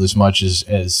cold as much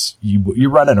as you're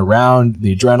running around.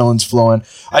 The adrenaline's flowing.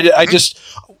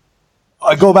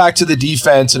 I go back to the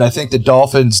defense, and I think the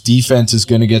Dolphins' defense is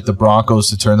going to get the Broncos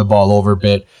to turn the ball over a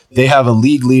bit. They have a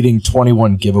league-leading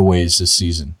 21 giveaways this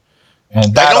season,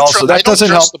 and that doesn't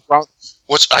help.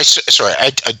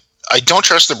 I don't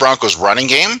trust the Broncos' running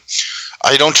game.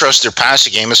 I don't trust their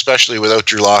passing game, especially without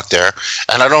Drew Lock there,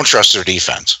 and I don't trust their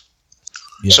defense.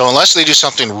 Yeah. So unless they do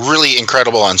something really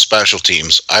incredible on special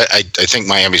teams, I think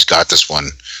Miami's got this one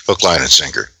hook, line, and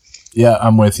sinker. Yeah,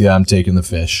 I'm with you. I'm taking the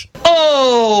fish.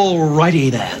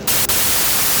 Alrighty then.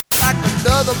 Like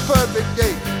another perfect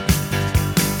day.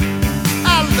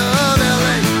 I love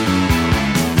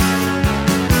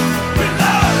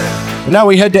LA. Now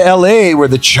we head to LA, where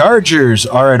the Chargers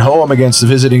are at home against the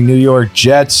visiting New York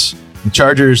Jets. The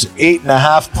Chargers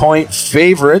 8.5-point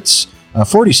favorites.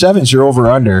 47 is your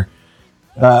over-under.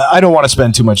 I don't want to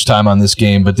spend too much time on this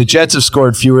game, but the Jets have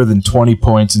scored fewer than 20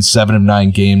 points in 7 of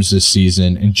 9 games this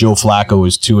season, and Joe Flacco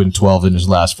is 2-12 in his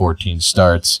last 14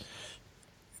 starts.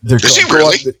 Is he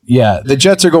really? Yeah, the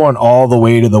Jets are going all the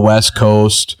way to the West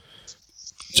Coast.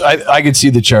 I could see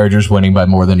the Chargers winning by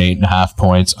more than 8.5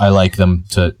 points. I like them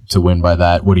to win by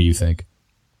that. What do you think?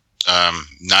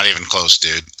 Not even close,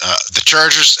 dude. The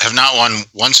Chargers have not won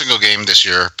one single game this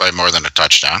year by more than a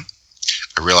touchdown.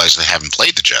 I realize they haven't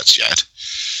played the Jets yet.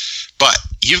 But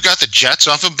you've got the Jets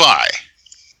off a bye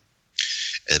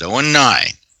at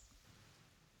 0-9.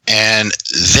 And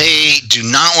they do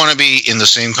not want to be in the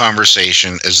same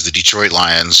conversation as the Detroit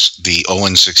Lions, the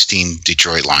 0-16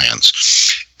 Detroit Lions.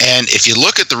 And if you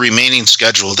look at the remaining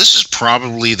schedule, this is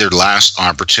probably their last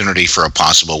opportunity for a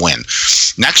possible win.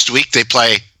 Next week, they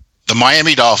play the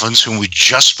Miami Dolphins, whom we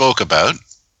just spoke about,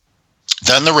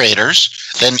 then the Raiders,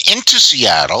 then into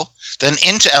Seattle, then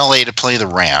into LA to play the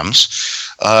Rams.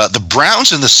 The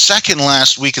Browns in the second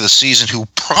last week of the season, who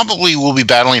probably will be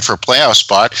battling for a playoff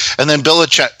spot, and then Bill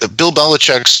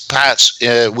Belichick's Pats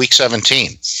week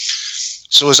 17.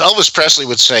 So as Elvis Presley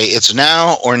would say, it's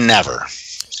now or never.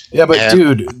 Yeah, but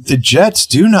dude, the Jets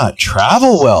do not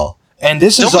travel well. And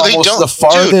this is almost the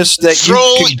farthest that you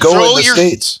can go in the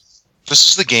States. This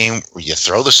is the game where you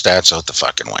throw the stats out the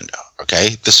fucking window,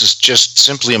 okay? This is just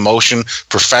simply emotion,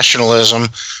 professionalism.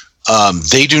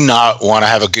 They do not want to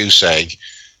have a goose egg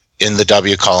in the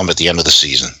W column at the end of the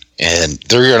season. And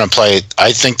they're going to play,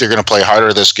 I think they're going to play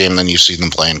harder this game than you've seen them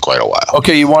play in quite a while.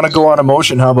 Okay, you want to go on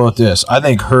emotion? How about this? I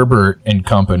think Herbert and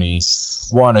company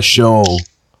want to show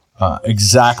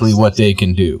exactly what they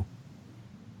can do.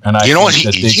 And you know what he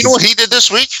did this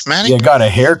week, Manny? Yeah, got a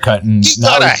haircut, and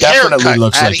now he definitely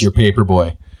looks like your paper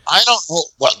boy. I don't know.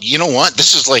 Well, you know what?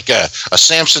 This is like a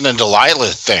Samson and Delilah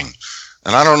thing,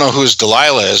 and I don't know who his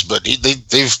Delilah is, but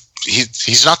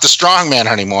he's not the strong man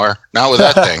anymore. Not with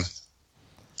that thing.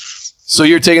 So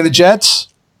you're taking the Jets?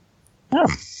 Yeah.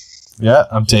 Yeah,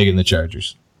 I'm taking the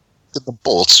Chargers. Get the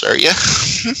Bolts, are you?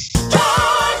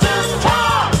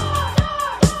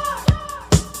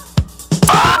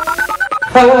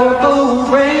 Purple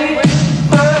rain,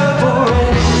 purple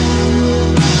rain.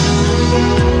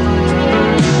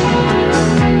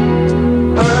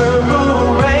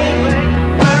 Purple rain,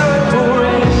 purple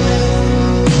rain.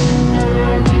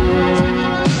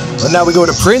 Well, now we go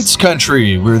to Prince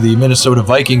Country, where the Minnesota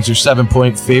Vikings are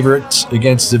 7-point favorites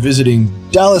against the visiting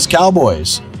Dallas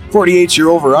Cowboys. 48's your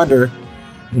over-under.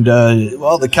 And,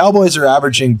 the Cowboys are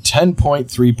averaging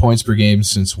 10.3 points per game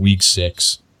since week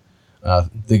 6.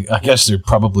 I guess they're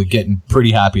probably getting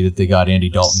pretty happy that they got Andy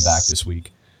Dalton back this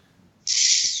week.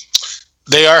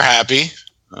 They are happy.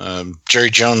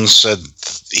 Jerry Jones said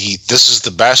this is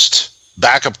the best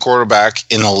backup quarterback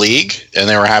in the league, and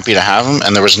they were happy to have him,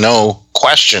 and there was no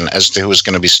question as to who was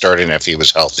going to be starting if he was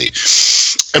healthy.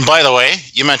 And by the way,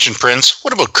 you mentioned Prince.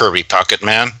 What about Kirby Puckett,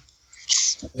 man?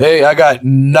 Hey, I got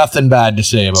nothing bad to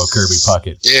say about Kirby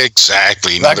Puckett.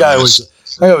 Exactly. That guy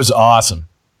was awesome.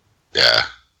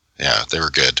 Yeah, they were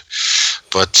good.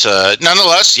 But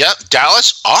nonetheless,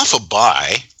 Dallas off a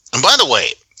bye. And by the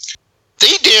way,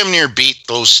 they damn near beat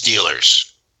those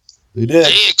Steelers. They did.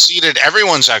 They exceeded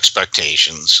everyone's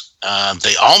expectations.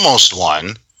 They almost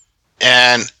won.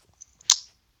 And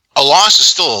a loss is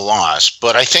still a loss,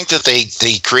 but I think that they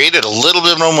created a little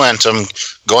bit of momentum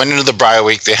going into the bye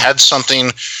week. They had something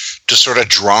to sort of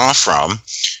draw from.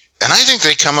 And I think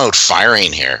they come out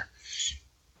firing here.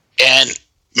 And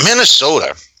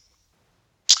Minnesota,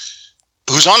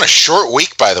 who's on a short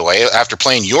week, by the way, after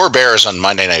playing your Bears on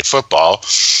Monday Night Football.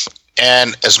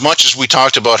 And as much as we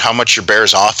talked about how much your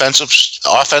Bears offense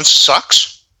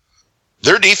sucks,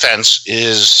 their defense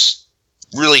is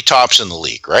really tops in the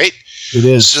league, right? It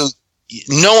is. So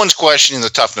no one's questioning the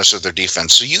toughness of their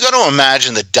defense. So you got to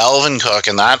imagine that Dalvin Cook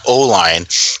and that O-line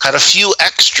had a few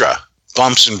extra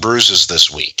bumps and bruises this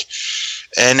week.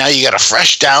 And now you got a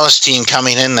fresh Dallas team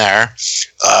coming in there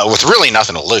with really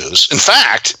nothing to lose. In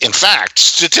fact,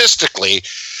 statistically,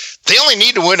 they only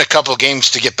need to win a couple of games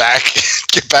to get back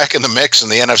in the mix in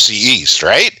the NFC East,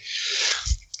 right?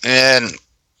 And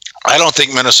I don't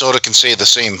think Minnesota can say the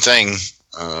same thing,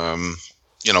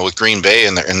 with Green Bay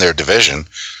in their division.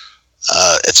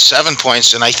 It's 7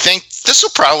 points, and I think this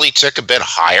will probably tick a bit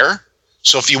higher.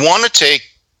 So if you want to take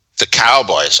the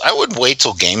Cowboys, I would wait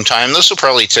till game time. This will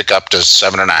probably tick up to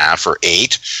 7.5 or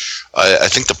 8. I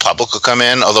think the public will come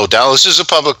in, although Dallas is a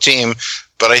public team,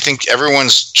 but I think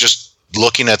everyone's just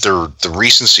looking at the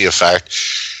recency effect.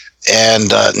 And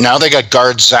now they got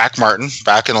guard Zach Martin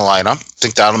back in the lineup. I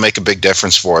think that'll make a big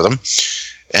difference for them.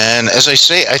 And as I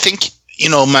say, I think,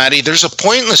 Matty, there's a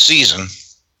point in the season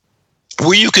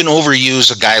where you can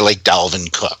overuse a guy like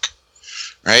Dalvin Cook,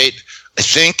 right? I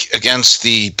think against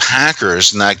the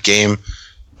Packers in that game,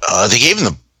 they gave him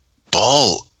the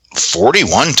ball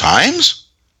 41 times.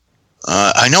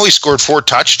 I know he scored 4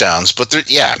 touchdowns, but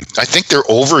I think they're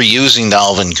overusing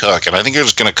Dalvin Cook, and I think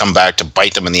it's going to come back to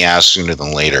bite them in the ass sooner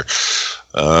than later.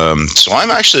 So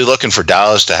I'm actually looking for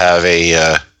Dallas to have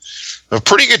a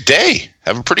pretty good day.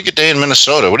 Have a pretty good day in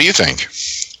Minnesota. What do you think?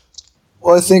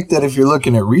 Well, I think that if you're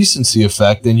looking at recency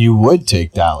effect, then you would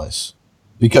take Dallas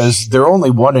because they're only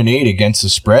 1-8 against the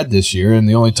spread this year, and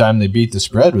the only time they beat the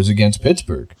spread was against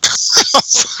Pittsburgh.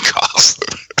 Fuck off.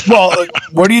 Well,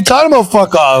 what are you talking about?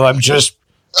 Fuck off! I'm just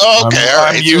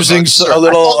I'm using a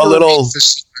little. I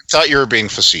thought you were being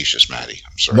facetious, Matty.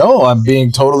 I'm sorry. No, I'm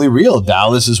being totally real.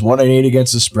 Dallas is 1-8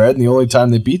 against the spread, and the only time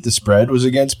they beat the spread was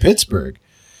against Pittsburgh.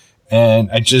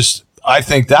 And I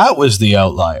think that was the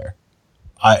outlier.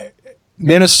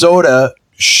 Minnesota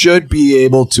should be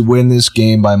able to win this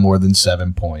game by more than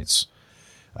 7 points.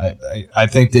 I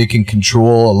think they can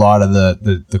control a lot of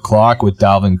the clock with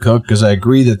Dalvin Cook because I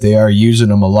agree that they are using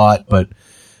him a lot, but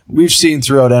we've seen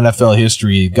throughout NFL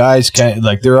history, guys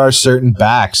there are certain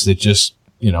backs that just,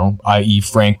 i.e.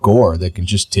 Frank Gore, that can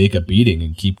just take a beating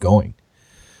and keep going.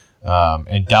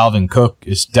 And Dalvin Cook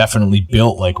is definitely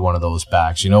built like one of those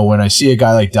backs. When I see a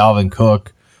guy like Dalvin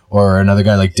Cook or another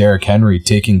guy like Derrick Henry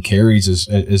taking carries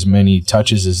as many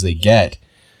touches as they get,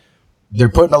 they're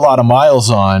putting a lot of miles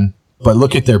on, but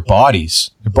look at their bodies.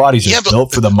 Their bodies are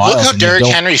built for the miles. Look how Derrick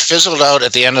Henry fizzled out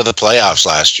at the end of the playoffs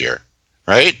last year,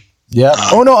 right? Yeah.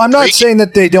 No, I'm not saying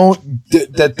that they don't,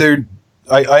 that they're,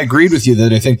 I agreed with you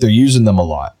that I think they're using them a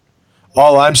lot.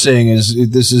 All I'm saying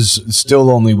is this is still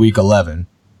only week 11.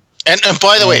 And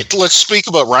by the way, let's speak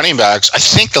about running backs. I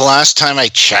think the last time I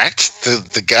checked,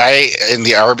 the guy in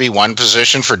the RB1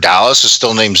 position for Dallas is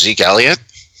still named Zeke Elliott.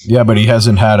 Yeah, but he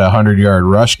hasn't had a 100-yard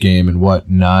rush game in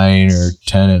 9 or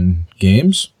 10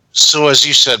 games. So as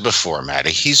you said before,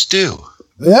 Matty, he's due.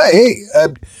 Yeah, hey,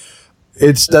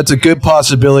 that's a good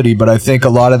possibility, but I think a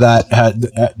lot of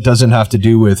that doesn't have to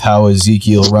do with how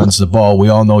Ezekiel runs the ball. We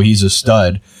all know he's a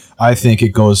stud. I think it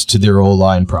goes to their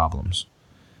O-line problems.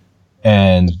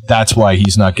 And that's why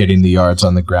he's not getting the yards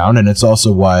on the ground. And it's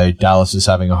also why Dallas is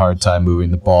having a hard time moving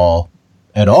the ball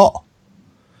at all.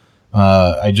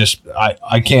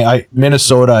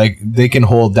 Minnesota, they can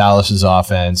hold Dallas's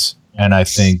offense. And I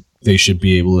think they should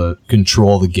be able to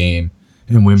control the game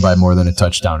and win by more than a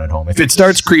touchdown at home. If it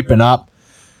starts creeping up,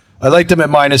 I like them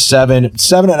at -7,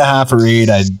 7.5 or 8.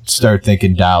 I'd start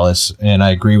thinking Dallas. And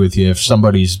I agree with you. If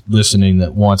somebody's listening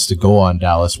that wants to go on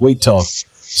Dallas, wait till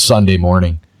Sunday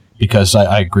morning. Because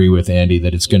I agree with Andy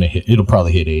that it'll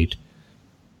probably hit 8.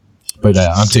 But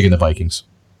I'm taking the Vikings.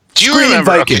 Do you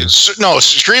remember? Vikings.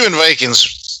 Screaming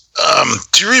Vikings.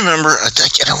 Do you remember? I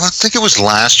don't think it was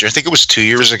last year. I think it was 2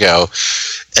 years ago.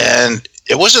 And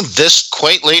it wasn't this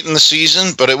quite late in the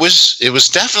season, but it was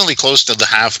definitely close to the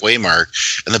halfway mark.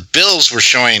 And the Bills were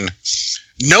showing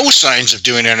no signs of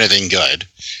doing anything good.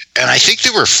 And I think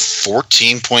they were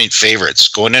 14-point favorites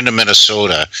going into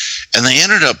Minnesota. And they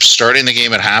ended up starting the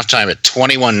game at halftime at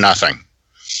 21-0.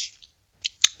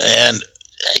 And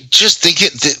I just think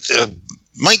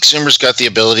Mike Zimmer's got the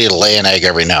ability to lay an egg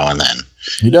every now and then.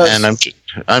 He does. And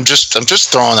I'm just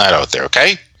throwing that out there,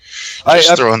 okay?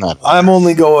 I'm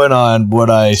only going on what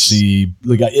I see.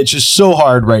 It's just so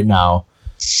hard right now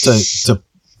to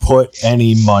put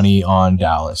any money on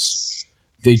Dallas.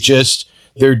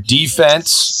 Their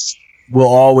defense will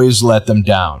always let them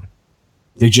down.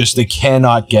 They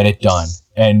cannot get it done.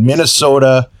 And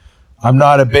Minnesota, I'm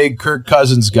not a big Kirk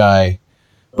Cousins guy,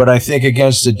 but I think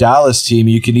against the Dallas team,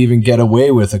 you can even get away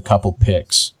with a couple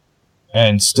picks.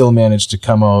 and still managed to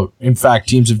come out. In fact,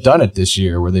 teams have done it this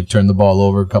year where they've turned the ball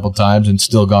over a couple times and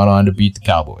still gone on to beat the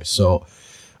Cowboys. So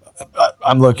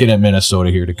I'm looking at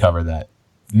Minnesota here to cover that.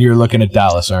 And you're looking at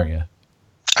Dallas, aren't you?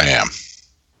 I am.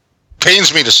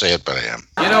 Pains me to say it, but I am.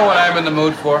 You know what I'm in the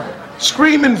mood for?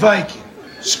 Screaming Viking.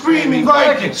 Screaming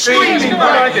Viking. Screaming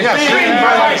Viking. Screaming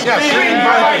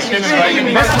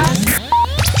Viking.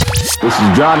 This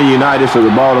is Johnny Unitas of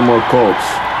the Baltimore Colts.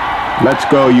 Let's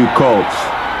go, you Colts.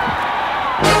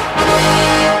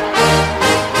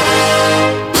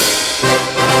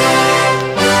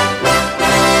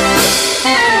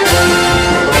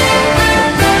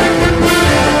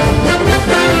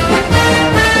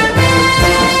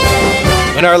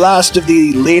 In our last of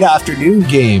the late afternoon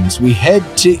games, we head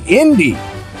to Indy,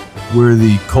 where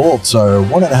the Colts are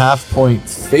 1.5 point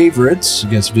favorites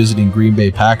against visiting Green Bay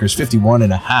Packers.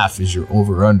 51.5 is your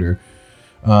over-under.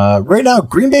 Right now,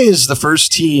 Green Bay is the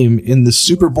first team in the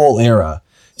Super Bowl era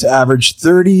to average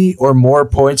 30 or more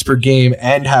points per game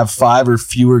and have 5 or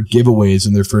fewer giveaways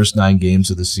in their first 9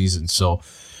 games of the season. So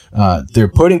they're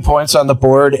putting points on the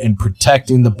board and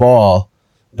protecting the ball.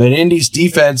 But Indy's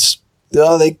defense,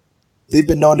 they've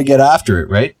been known to get after it,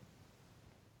 right?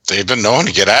 They've been known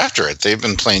to get after it. They've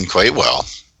been playing quite well.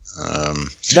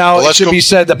 Now, it should be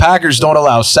said the Packers don't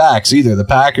allow sacks either. The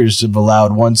Packers have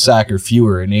allowed 1 sack or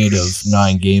fewer in 8 of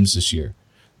 9 games this year.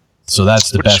 So that's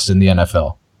the best in the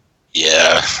NFL.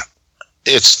 Yeah.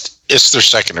 It's their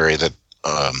secondary that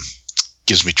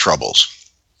gives me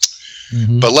troubles.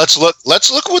 Mm-hmm. But let's look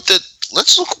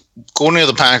going into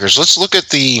the Packers. Let's look at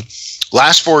the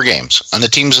last 4 games on the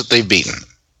teams that they've beaten.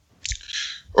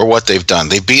 Or what they've done.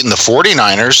 They've beaten the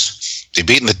 49ers. They've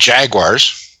beaten the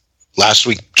Jaguars last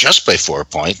week just by 4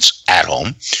 points at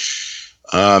home.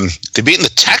 They've beaten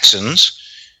the Texans.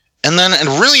 And then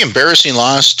a really embarrassing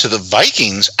loss to the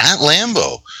Vikings at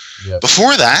Lambeau. Yep.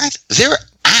 Before that, their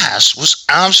ass was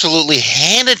absolutely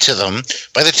handed to them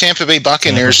by the Tampa Bay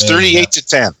Buccaneers,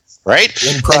 38-10. Right?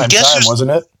 In prime time,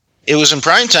 wasn't it? It was in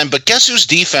prime time, but guess whose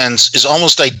defense is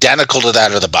almost identical to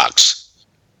that of the Bucs?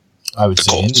 I would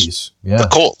say Indies. Yeah. The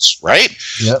Colts, right?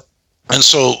 Yep. And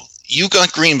so you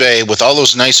got Green Bay with all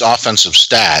those nice offensive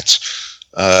stats.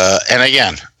 And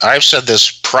again, I've said this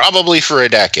probably for a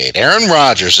decade. Aaron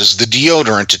Rodgers is the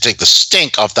deodorant to take the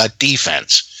stink off that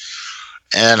defense.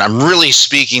 And I'm really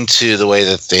speaking to the way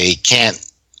that they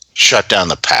can't shut down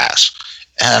the pass.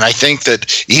 And I think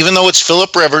that even though it's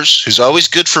Phillip Rivers, who's always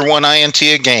good for 1 INT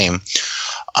a game,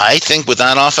 I think with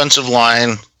that offensive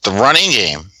line, the running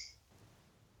game,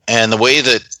 and the way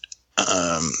that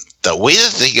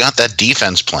they got that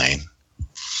defense playing,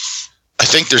 I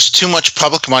think there's too much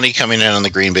public money coming in on the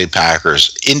Green Bay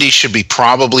Packers. Indy should be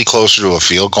probably closer to a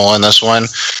field goal in this one,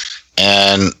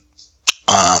 and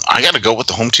I got to go with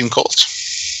the home team Colts.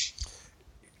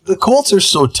 The Colts are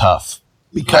so tough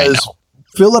because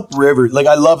Phillip Rivers,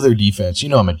 I love their defense. You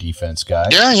know I'm a defense guy.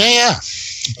 Yeah.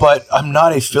 But I'm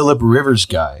not a Phillip Rivers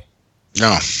guy.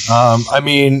 No. I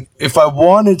mean, if I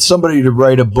wanted somebody to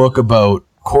write a book about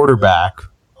quarterback,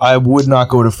 I would not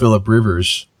go to Phillip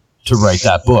Rivers to write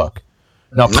that book.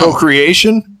 Now,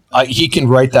 Procreation, he can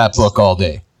write that book all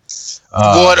day.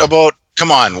 What about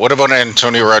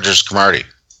Antonio Rodgers-Cromartie?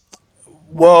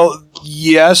 Well,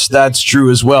 yes, that's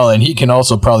true as well. And he can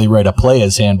also probably write a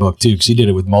player's handbook, too, because he did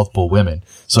it with multiple women.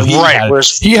 So he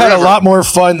had a lot more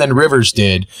fun than Rivers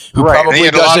did, who probably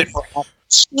doesn't...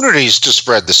 opportunities to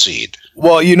spread the seed.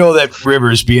 Well, you know that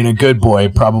Rivers, being a good boy,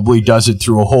 probably does it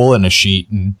through a hole in a sheet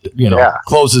and,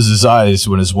 closes his eyes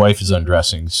when his wife is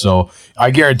undressing. So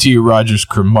I guarantee you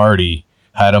Rodgers-Cromartie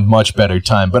had a much better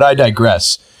time. But I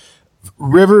digress.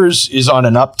 Rivers is on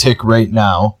an uptick right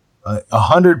now,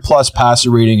 100-plus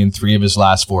passer rating in 3 of his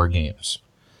last 4 games.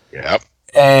 Yep.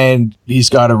 And he's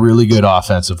got a really good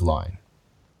offensive line.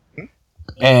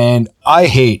 And I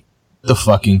hate the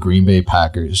fucking Green Bay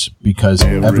Packers because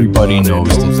everybody knows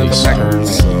that they suck.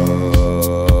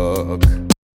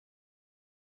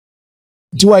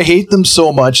 Do I hate them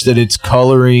so much that it's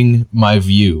coloring my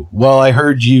view? Well, I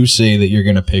heard you say that you're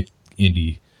going to pick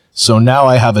Indy. So now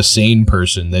I have a sane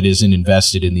person that isn't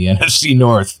invested in the NFC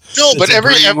North. No, but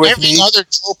every other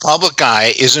Joe Public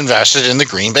guy is invested in the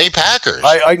Green Bay Packers.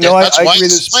 I know. That's I why agree.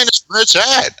 it's where it's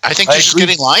at. I think you're just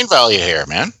getting line value here,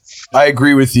 man. I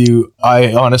agree with you.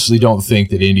 I honestly don't think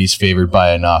that Indy's favored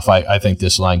by enough. I think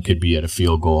this line could be at a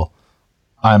field goal.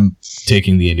 I'm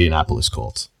taking the Indianapolis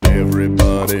Colts.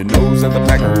 Everybody knows that the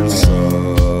Packers suck.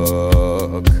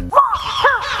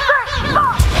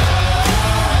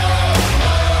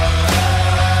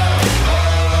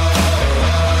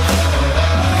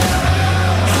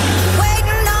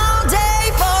 Waiting all day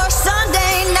for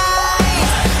Sunday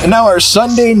night. And now our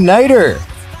Sunday nighter.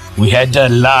 We head to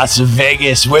Las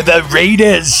Vegas where the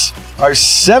Raiders are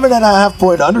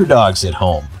 7.5-point underdogs at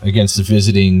home against the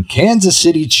visiting Kansas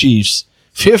City Chiefs.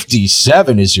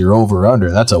 57 is your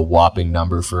over-under. That's a whopping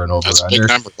number for an over-under.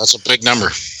 That's a big number.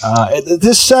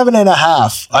 This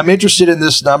 7.5, I'm interested in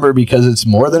this number because it's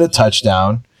more than a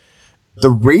touchdown. The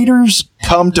Raiders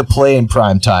come to play in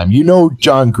prime time. You know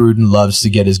John Gruden loves to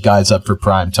get his guys up for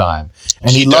prime time. And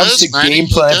he loves to game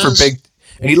plan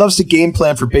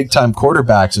for big-time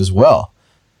quarterbacks as well.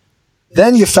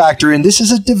 Then you factor in this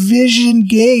is a division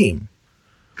game,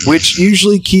 which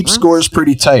usually keeps scores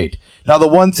pretty tight. Now, the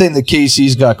one thing that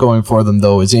KC's got going for them,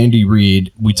 though, is Andy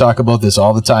Reid. We talk about this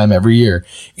all the time, every year.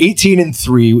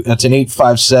 18-3, that's an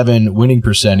 .857 winning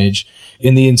percentage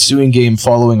in the ensuing game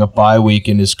following a bye week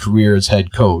in his career as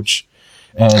head coach.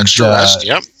 And, extra rest,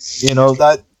 yep. You know,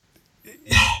 that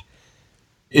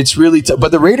it's really tough.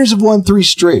 But the Raiders have won 3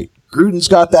 straight. Gruden's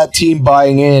got that team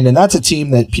buying in, and that's a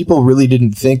team that people really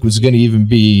didn't think was going to even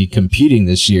be competing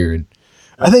this year. And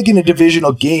I think in a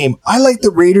divisional game, I like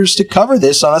the Raiders to cover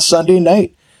this on a Sunday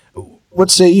night. What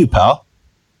say you, pal?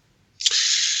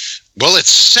 Well,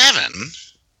 it's 7.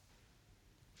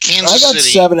 Kansas I got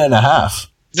City. 7.5.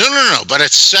 No, but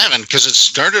it's 7 because it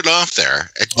started off there.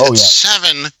 At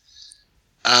 7,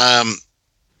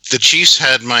 the Chiefs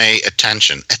had my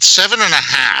attention. At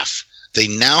 7.5, they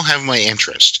now have my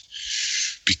interest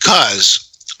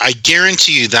because I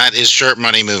guarantee you that is sharp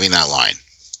money moving that line.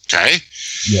 Okay?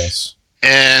 Yes.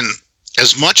 And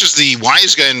as much as the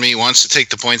wise guy in me wants to take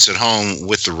the points at home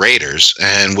with the Raiders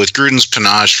and with Gruden's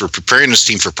panache for preparing his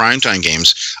team for primetime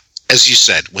games, as you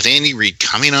said, with Andy Reid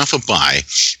coming off a bye.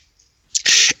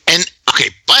 And, okay,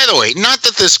 by the way, not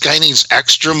that this guy needs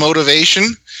extra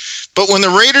motivation, but when the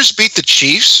Raiders beat the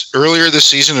Chiefs earlier this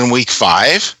season in Week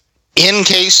 5 in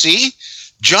KC,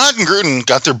 John Gruden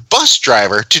got their bus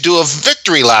driver to do a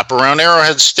victory lap around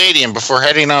Arrowhead Stadium before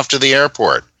heading off to the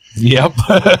airport. Yep.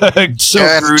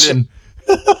 Gruden.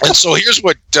 And so here's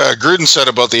what Gruden said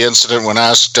about the incident when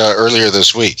asked earlier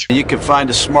this week. You can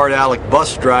find a smart aleck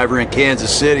bus driver in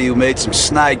Kansas City who made some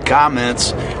snide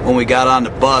comments when we got on the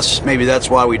bus. Maybe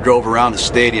that's why we drove around the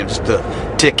stadium, just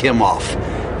to tick him off.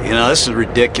 You know, this is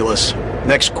ridiculous.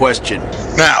 Next question.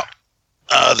 Now,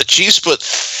 the Chiefs put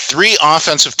 3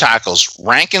 offensive tackles,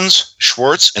 Rankins,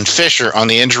 Schwartz, and Fisher, on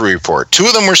the injury report. 2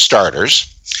 of them were starters.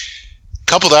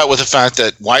 Couple that with the fact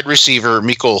that wide receiver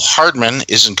Mecole Hardman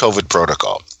is in COVID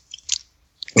protocol.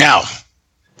 Now,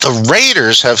 the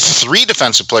Raiders have 3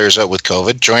 defensive players out with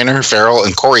COVID, Joyner, Farrell,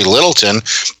 and Corey Littleton.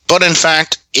 But in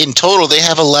fact, in total, they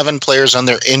have 11 players on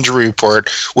their injury report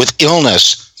with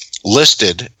illness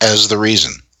listed as the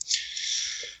reason.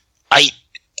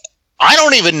 I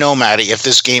don't even know, Matty, if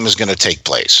this game is going to take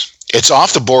place. It's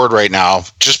off the board right now.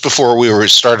 Just before we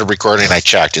started recording, I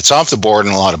checked. It's off the board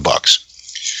in a lot of books.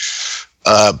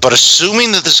 But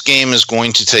assuming that this game is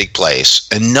going to take place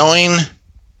and knowing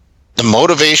the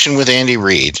motivation with Andy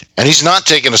Reid, and he's not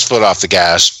taking his foot off the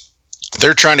gas,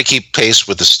 they're trying to keep pace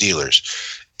with the Steelers.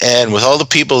 And with all the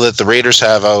people that the Raiders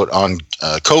have out on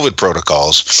COVID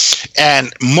protocols,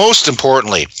 and most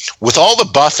importantly, with all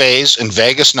the buffets in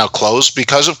Vegas now closed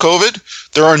because of COVID,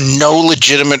 there are no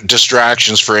legitimate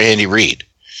distractions for Andy Reid.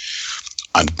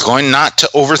 I'm going not to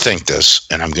overthink this,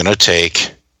 and I'm going to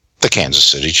take the Kansas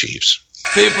City Chiefs.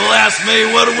 People ask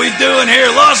me, what are we doing here?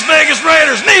 Las Vegas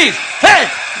Raiders, knees, head,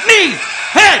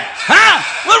 huh?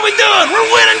 What are we doing? We're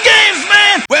winning games,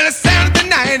 man. Well, it's Saturday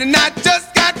night and I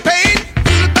just got paid.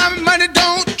 Feel about my money,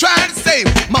 don't try to save.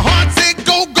 My heart said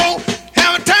go, go.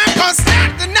 Have a time called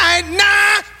Saturday night.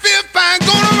 Nah, feel fine,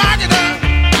 gonna rock it up.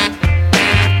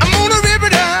 I'm gonna rip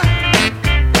it up.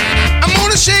 I'm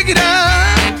gonna shake it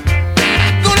up.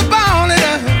 Gonna ball it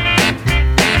up.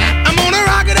 I'm gonna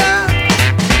rock it up.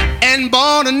 And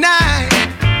ball tonight.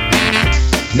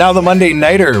 Now the Monday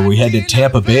nighter, we head to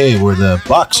Tampa Bay where the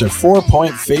Bucks are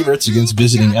 4-point favorites against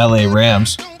visiting LA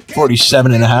Rams.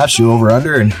 47.5 shoe over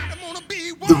under, and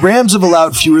the Rams have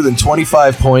allowed fewer than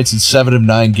 25 points in 7 of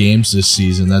 9 games this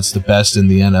season. That's the best in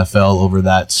the NFL over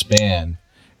that span.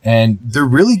 And they're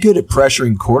really good at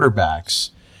pressuring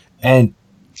quarterbacks. And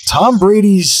Tom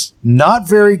Brady's not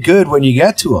very good when you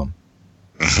get to him.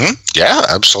 Mm-hmm. Yeah,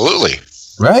 absolutely.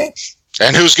 Right?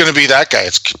 And who's going to be that guy?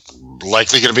 It's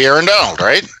likely going to be Aaron Donald,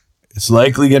 right? It's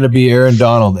likely going to be Aaron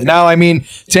Donald. Now, I mean,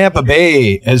 Tampa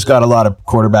Bay has got a lot of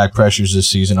quarterback pressures this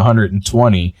season,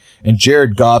 120, and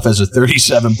Jared Goff has a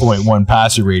 37.1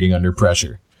 passer rating under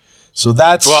pressure. So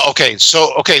that's well, okay.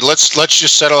 So let's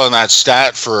just settle on that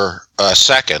stat for a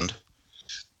second.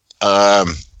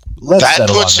 That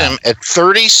puts him at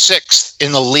 36th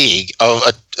in the league of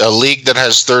a league that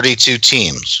has 32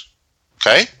 teams.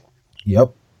 Okay?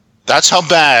 Yep. That's how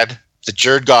bad that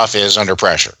Jared Goff is under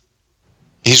pressure.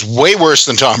 He's way worse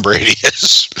than Tom Brady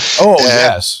is. Oh,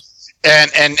 yes.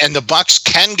 And the Bucks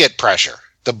can get pressure.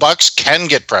 The Bucks can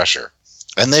get pressure.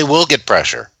 And they will get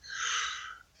pressure.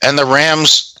 And the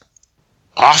Rams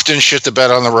often shit the bed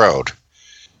on the road.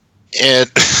 And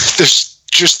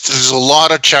there's a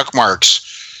lot of check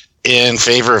marks in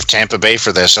favor of Tampa Bay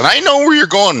for this. And I know where you're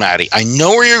going, Matty. I know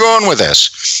where you're going with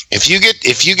this. If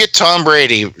you get Tom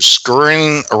Brady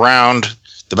scurrying around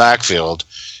the backfield,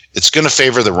 it's going to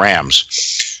favor the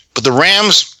Rams. But the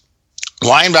Rams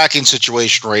linebacking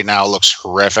situation right now looks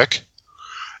horrific.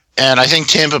 And I think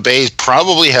Tampa Bay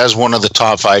probably has one of the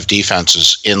top 5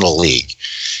 defenses in the league.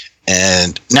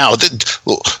 And now,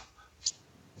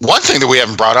 one thing that we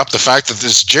haven't brought up, the fact that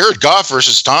this Jared Goff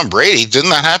versus Tom Brady, didn't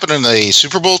that happen in the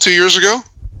Super Bowl 2 years ago?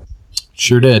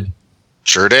 Sure did.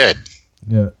 Sure did.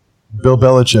 Yeah. Bill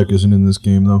Belichick isn't in this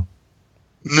game, though.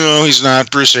 No, he's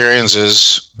not. Bruce Arians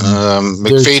is.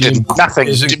 McVay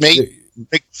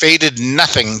did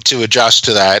nothing to adjust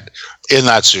to that in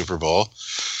that Super Bowl.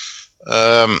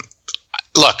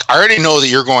 Look, I already know that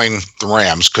you're going the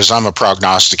Rams because I'm a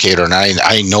prognosticator and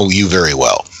I know you very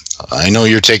well. I know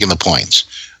you're taking the points.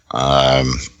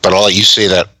 But I'll let you say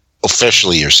that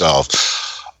officially yourself.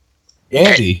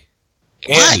 Andy.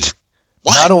 What?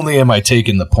 Not only am I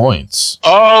taking the points.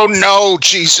 Oh, no,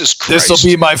 Jesus Christ. This will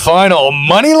be my final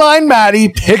Moneyline Matty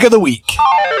pick of the week.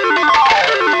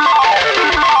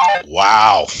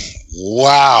 Wow.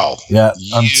 Yeah,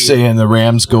 I'm saying the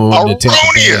Rams go into Tampa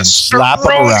Bay and slap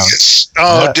them around.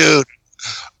 Oh, yeah. Dude.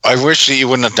 I wish that you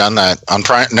wouldn't have done that.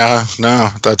 No,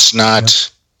 that's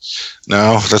not.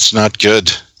 No, that's not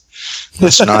good.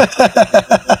 That's not.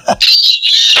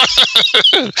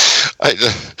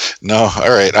 No,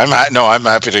 all right. I'm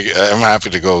happy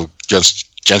to go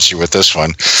against you with this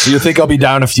one. So you think I'll be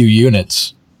down a few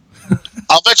units?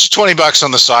 I'll bet you $20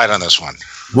 on the side on this one.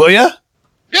 Will you?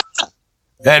 Yeah.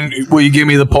 And will you give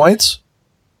me the points?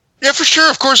 Yeah, for sure.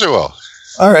 Of course I will.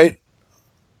 All right.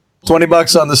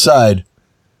 $20 on the side.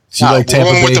 So you like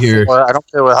Tampa Bay here? I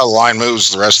don't care how the line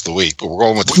moves the rest of the week, but we're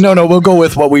going with No, we'll go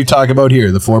with what we talk about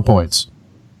here, the 4 points.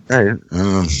 All right.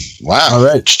 Wow. All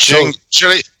right. Should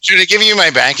I give you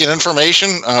my banking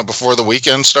information before the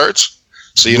weekend starts,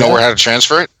 so you know where how to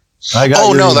transfer it? I got.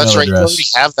 Oh your no, that's right. Address. You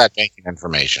already have that banking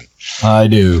information. I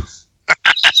do.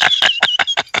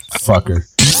 Fucker.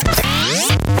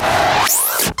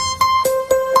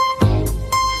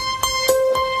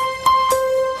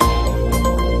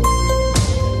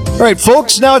 All right,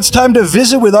 folks, now it's time to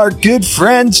visit with our good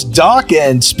friends Doc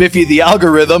and Spiffy the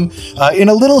Algorithm in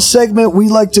a little segment we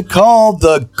like to call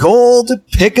the Gold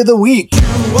Pick of the Week.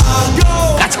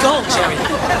 Let's go, Jerry.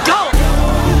 Go!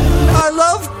 I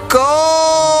love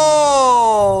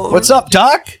gold! What's up,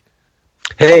 Doc?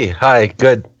 Hey, hi,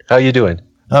 good. How you doing?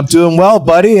 I'm doing well,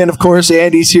 buddy, and of course,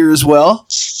 Andy's here as well.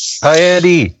 Hi,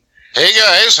 Andy. Hey,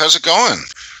 guys, how's it going?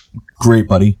 Great,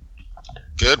 buddy.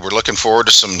 Good. We're looking forward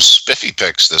to some spiffy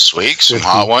picks this week, some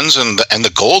hot ones, and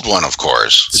the gold one, of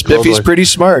course. Spiffy's pretty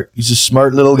smart. He's a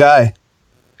smart little guy.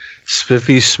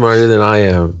 Spiffy's smarter than I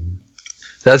am.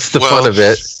 That's the fun of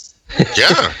it.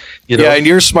 Yeah. Yeah, and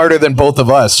you're smarter than both of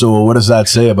us, so what does that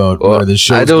say about where this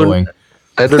show's going?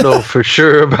 I don't know for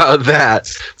sure about that,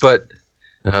 but...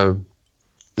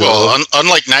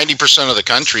 unlike 90% of the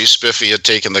country, Spiffy had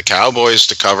taken the Cowboys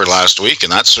to cover last week,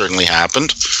 and that certainly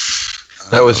happened.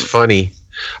 That was funny.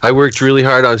 I worked really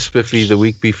hard on Spiffy the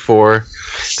week before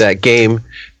that game,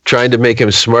 trying to make him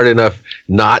smart enough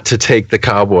not to take the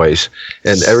Cowboys.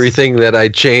 And everything that I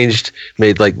changed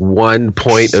made like 1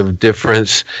 point of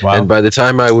difference. Wow. And by the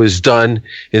time I was done,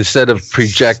 instead of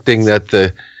projecting that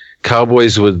the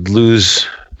Cowboys would lose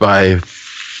by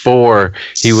 4,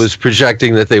 he was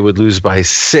projecting that they would lose by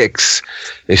 6.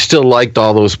 They still liked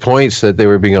all those points that they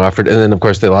were being offered. And then, of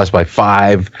course, they lost by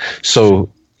 5. So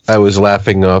I was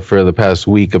laughing for the past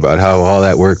week about how all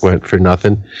that work went for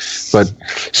nothing. But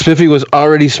Spiffy was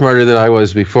already smarter than I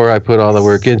was before I put all the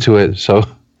work into it. So,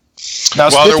 now,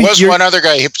 there was one other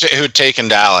guy who'd taken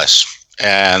Dallas,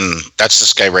 and that's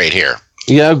this guy right here.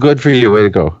 Yeah, good for you. Way to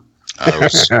go. I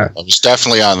was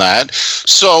definitely on that.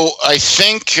 So I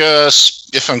think,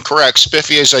 if I'm correct,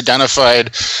 Spiffy has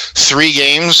identified 3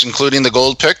 games, including the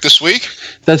gold pick this week.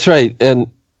 That's right.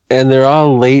 And they're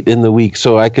all late in the week,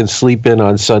 so I can sleep in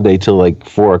on Sunday till like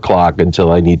 4 o'clock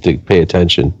until I need to pay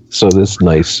attention. So that's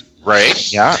nice.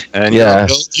 Right. Yeah. And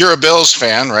you're a Bills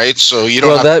fan, right? So you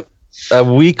don't that a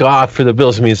week off for the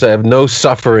Bills means I have no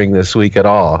suffering this week at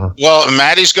all. Well,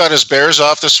 Matty's got his Bears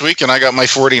off this week, and I got my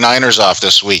 49ers off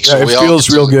this week. So it feels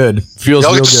real good. Feels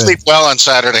real good. Sleep well on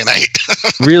Saturday night.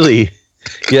 Really?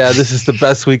 Yeah, this is the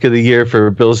best week of the year for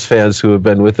Bills fans who have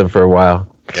been with them for a while.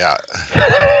 Yeah.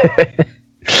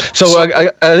 So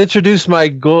I introduced my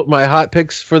hot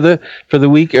picks for the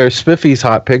week, or Spiffy's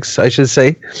hot picks, I should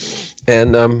say,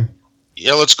 and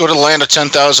yeah, let's go to the land of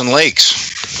 10,000 lakes.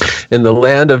 In the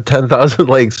land of 10,000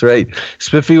 lakes, right?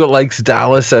 Spiffy likes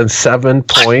Dallas and 7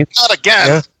 points. Not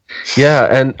again.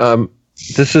 Yeah, and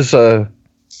this is a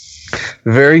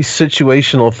very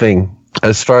situational thing,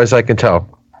 as far as I can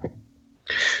tell.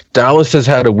 Dallas has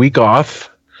had a week off,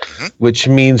 which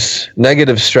means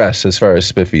negative stress as far as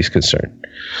Spiffy's concerned.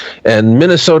 And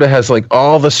Minnesota has like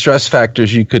all the stress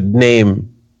factors you could name,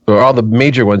 or all the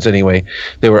major ones anyway.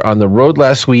 They were on the road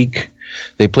last week.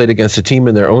 They played against a team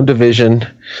in their own division.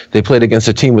 They played against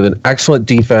a team with an excellent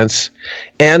defense.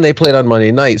 And they played on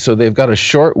Monday night, so they've got a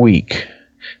short week.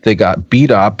 They got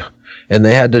beat up, and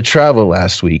they had to travel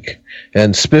last week.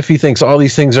 And Spiffy thinks all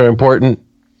these things are important,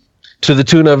 to the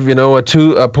tune of,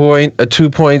 2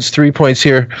 points, 3 points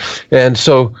here. And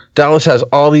so Dallas has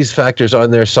all these factors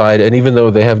on their side, and even though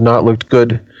they have not looked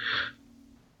good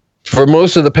for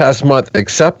most of the past month,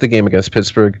 except the game against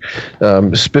Pittsburgh,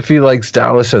 Spiffy likes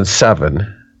Dallas and 7.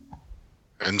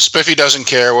 And Spiffy doesn't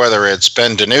care whether it's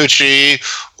Ben DiNucci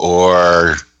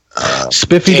or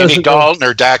Spiffy Andy doesn't Dalton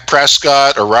or Dak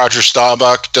Prescott or Roger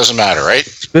Staubach. Doesn't matter, right?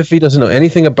 Spiffy doesn't know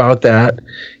anything about that.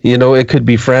 It could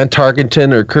be Fran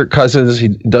Tarkenton or Kirk Cousins. He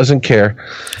doesn't care.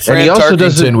 Fran and he also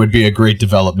Tarkenton would be a great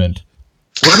development.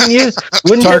 Wouldn't you?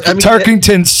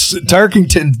 Tarkenton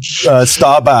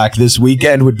Staubach this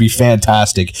weekend would be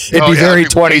fantastic. It'd be very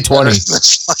 2020.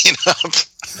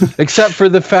 Except for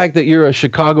the fact that you're a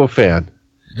Chicago fan.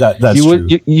 That's true.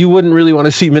 You wouldn't really want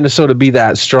to see Minnesota be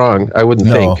that strong, I wouldn't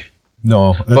think.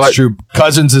 No, that's true.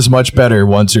 Cousins is much better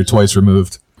once or twice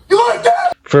removed.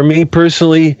 For me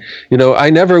personally, I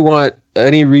never want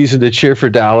any reason to cheer for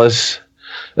Dallas,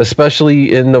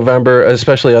 especially in November,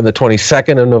 especially on the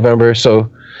 22nd of November. So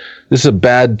this is a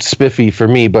bad Spiffy for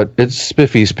me, but it's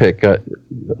Spiffy's pick.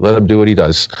 Let him do what he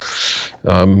does.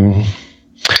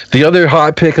 The other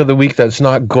hot pick of the week that's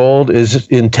not gold is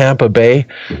in Tampa Bay.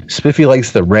 Spiffy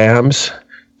likes the Rams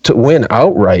to win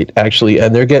outright, actually,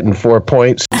 and they're getting 4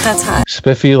 points. That's hot.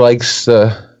 Spiffy likes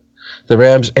the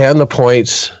Rams and the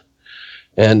points.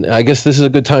 And I guess this is a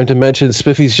good time to mention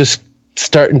Spiffy's just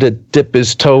starting to dip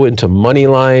his toe into money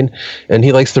line, and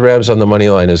he likes the Rams on the money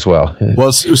line as well.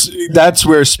 Well, that's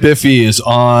where Spiffy is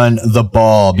on the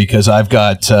ball, because I've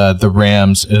got the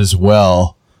Rams as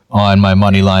well on my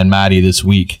money line, Matty, this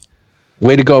week.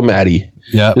 Way to go, Matty.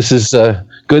 Yeah. This is a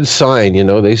good sign.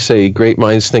 They say great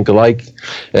minds think alike,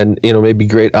 and maybe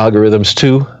great algorithms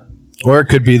too. Or it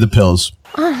could be the pills.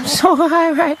 I'm so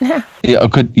high right now. Yeah,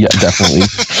 definitely.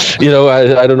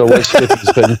 I don't know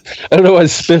what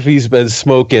Spiffy's been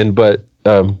smoking, but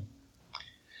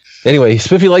anyway,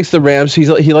 Spiffy likes the Rams. He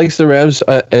likes the Rams,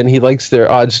 and he likes their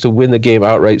odds to win the game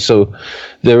outright. So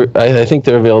I think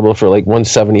they're available for like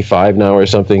 175 now or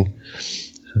something.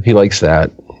 He likes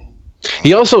that.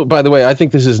 He also, by the way, I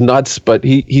think this is nuts, but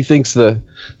he thinks the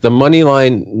money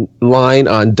line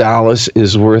on Dallas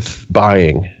is worth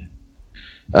buying.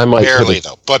 I might barely,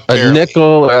 put a nickel,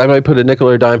 or I might put a nickel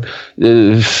or a dime.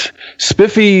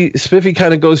 Spiffy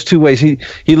kind of goes two ways.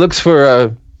 He looks for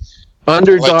a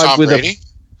underdog Tom with Brady?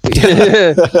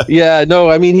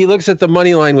 He looks at the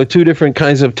money line with two different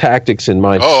kinds of tactics in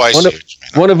mind. Oh, I see.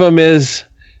 One of them is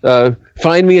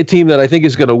find me a team that I think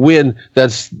is going to win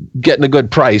that's getting a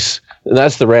good price, and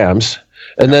that's the Rams.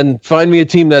 And then find me a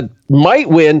team that might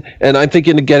win, and I'm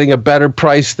thinking of getting a better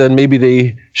price than maybe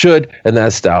they should, and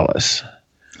that's Dallas.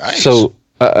 Nice. So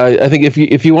I think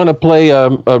if you want to play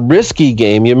a risky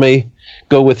game, you may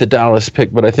go with the Dallas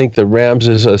pick, but I think the Rams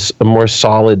is a more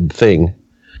solid thing,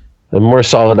 a more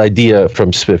solid idea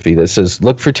from Spiffy that says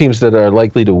look for teams that are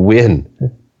likely to win.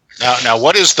 Now,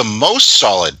 what is the most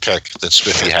solid pick that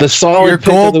Spiffy has? The solid Your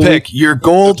gold pick.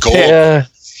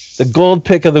 The gold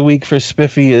pick of the week for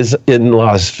Spiffy is in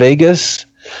Las Vegas.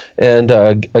 And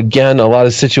again, a lot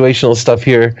of situational stuff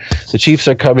here. The Chiefs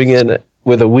are coming in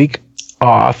with a week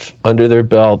off under their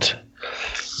belt,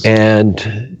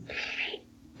 and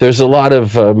there's a lot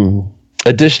of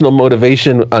additional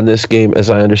motivation on this game, as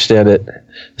I understand it.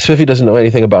 Spiffy doesn't know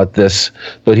anything about this,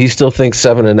 but he still thinks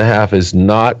 7.5 is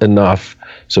not enough,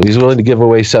 so he's willing to give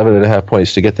away 7.5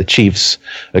 points to get the Chiefs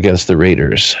against the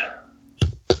Raiders.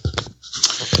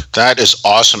 That is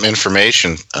awesome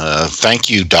information. Thank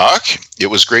you, Doc. It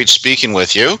was great speaking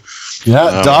with you.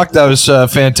 Yeah, Doc, that was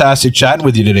fantastic chatting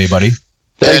with you today, buddy.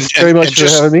 Thanks very much for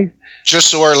having me. Just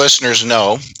so our listeners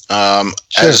know,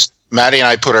 as Maddie and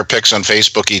I put our picks on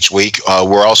Facebook each week,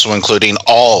 we're also including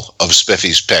all of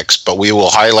Spiffy's picks, but we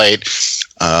will highlight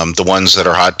the ones that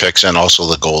are hot picks and also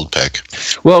the gold pick.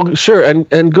 Well, sure,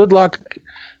 and good luck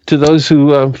to those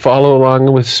who follow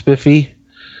along with Spiffy.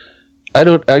 I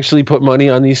don't actually put money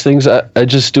on these things. I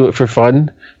just do it for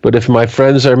fun. But if my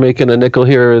friends are making a nickel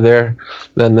here or there,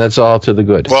 then that's all to the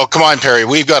good. Well, come on, Perry.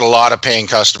 We've got a lot of paying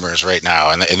customers right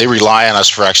now, and they rely on us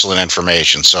for excellent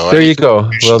information. So there you go.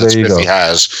 Well, there you go. Spiffy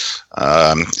has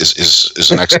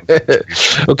is an excellent.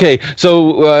 Okay,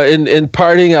 so in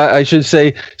parting, I should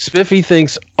say Spiffy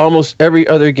thinks almost every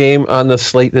other game on the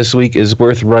slate this week is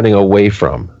worth running away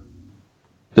from.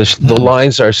 The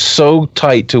lines are so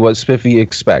tight to what Spiffy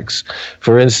expects.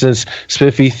 For instance,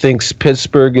 Spiffy thinks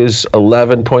Pittsburgh is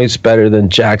 11 points better than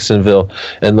Jacksonville,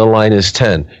 and the line is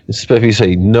 10. And Spiffy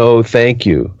say, no, thank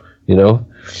you. You know,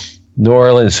 New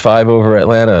Orleans 5 over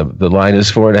Atlanta. The line is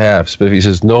 4.5. Spiffy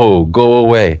says, no, go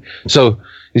away. So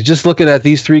he's just looking at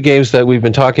these three games that we've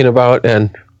been talking about, and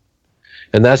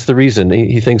that's the reason.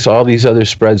 He thinks all these other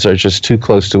spreads are just too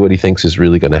close to what he thinks is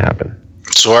really going to happen.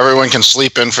 So everyone can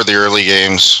sleep in for the early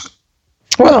games.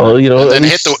 Well, you know, and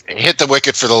then hit the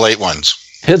wicket for the late ones.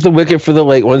 Hit the wicket for the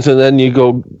late ones, and then you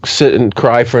go sit and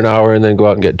cry for an hour, and then go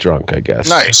out and get drunk, I guess.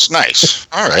 Nice.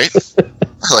 All right.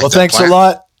 Well, thanks a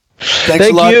lot. Thanks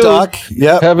a lot, Doc.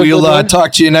 Yeah, we'll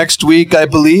talk to you next week, I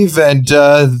believe. And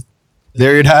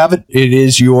there you have it. It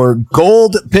is your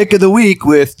gold pick of the week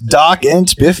with Doc and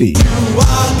Spiffy.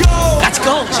 That's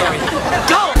gold, Jerry.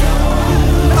 Gold.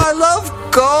 I love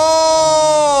gold.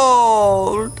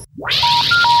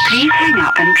 Please hang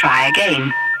up and try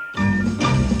again.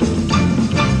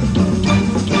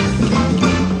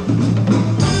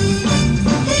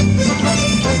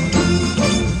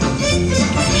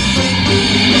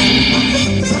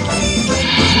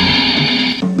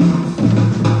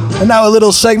 And now a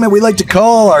little segment we like to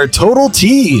call our Total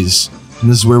Tease. And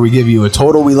this is where we give you a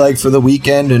total we like for the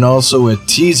weekend and also a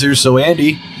teaser. So,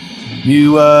 Andy,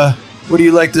 you what do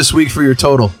you like this week for your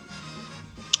total?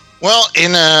 Well,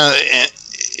 in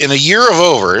a year of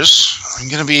overs, I'm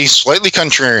going to be slightly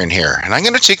contrarian here, and I'm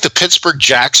going to take the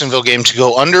Pittsburgh-Jacksonville game to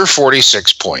go under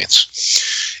 46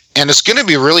 points. And it's going to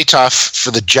be really tough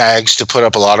for the Jags to put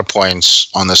up a lot of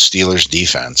points on the Steelers'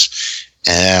 defense.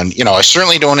 And, you know, I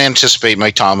certainly don't anticipate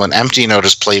Mike Tomlin emptying out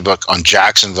his playbook on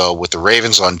Jacksonville with the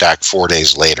Ravens on deck 4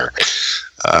 days later.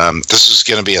 This is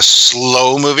going to be a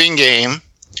slow-moving game,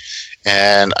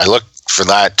 and I look for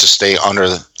that to stay under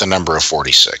the number of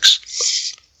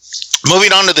 46.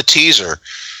 Moving on to the teaser,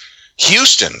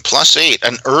 Houston +8,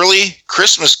 an early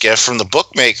Christmas gift from the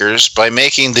bookmakers by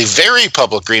making the very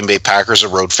public Green Bay Packers a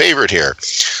road favorite here.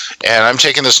 And I'm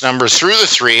taking this number through the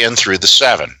 3 and through the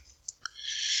 7.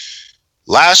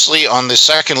 Lastly, on the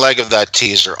second leg of that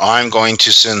teaser, I'm going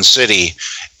to Sin City,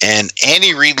 and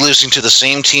Andy Reid losing to the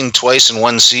same team twice in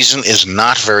one season is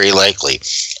not very likely.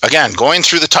 Again, going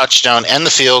through the touchdown and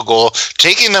the field goal,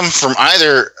 taking them from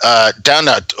either down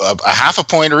to a half a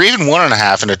point or even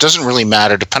 1.5, and it doesn't really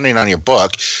matter depending on your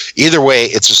book. Either way,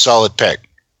 it's a solid pick.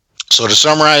 So to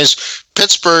summarize,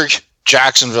 Pittsburgh,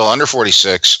 Jacksonville under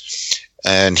 46,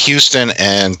 and Houston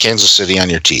and Kansas City on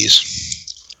your tees.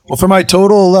 Well, for my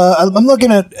total, I'm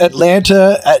looking at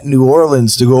Atlanta at New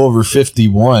Orleans to go over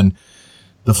 51.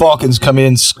 The Falcons come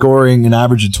in scoring an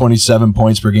average of 27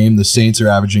 points per game. The Saints are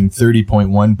averaging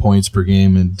 30.1 points per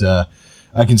game, and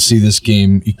I can see this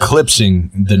game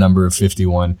eclipsing the number of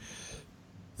 51.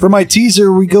 For my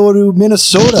teaser, we go to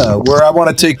Minnesota, where I want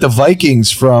to take the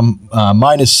Vikings from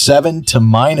 -7 to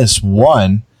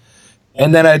 -1.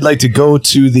 And then I'd like to go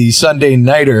to the Sunday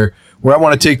Nighter, where I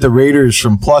want to take the Raiders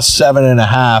from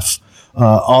 +7.5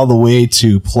 all the way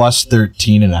to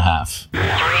 +13.5.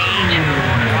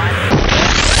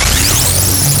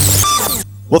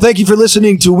 Well, thank you for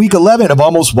listening to Week 11 of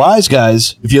Almost Wise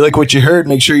Guys. If you like what you heard,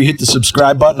 make sure you hit the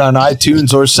subscribe button on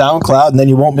iTunes or SoundCloud, and then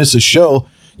you won't miss a show.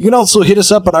 You can also hit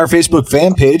us up on our Facebook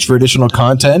fan page for additional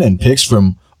content and picks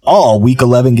from all Week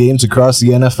 11 games across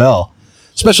the NFL.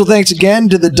 Special thanks again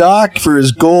to the Doc for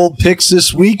his gold picks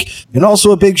this week, and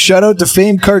also a big shout out to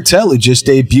Fame Cartel, who just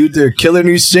debuted their killer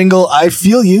new single, I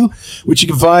Feel You, which you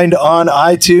can find on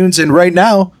iTunes, and right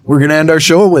now, we're going to end our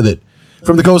show with it.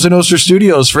 From the Cosa Nostra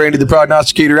Studios, for Andy the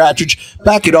Prognosticator Attridge,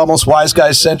 back at Almost Wise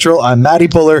Guys Central, I'm Matty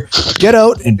Buller. Get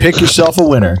out and pick yourself a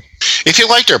winner. If you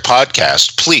liked our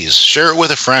podcast, please share it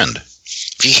with a friend.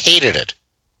 If you hated it,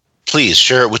 please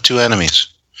share it with 2 enemies.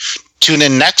 Tune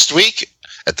in next week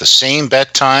at the same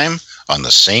bet time on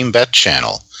the same bet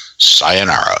channel.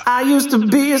 Sayonara. I used to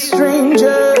be a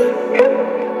stranger.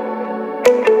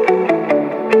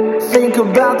 Think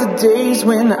about the days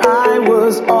when I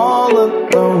was all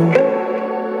alone.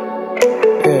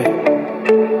 Yeah.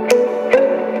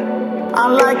 I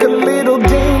like a little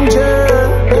danger.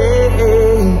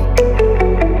 Yeah.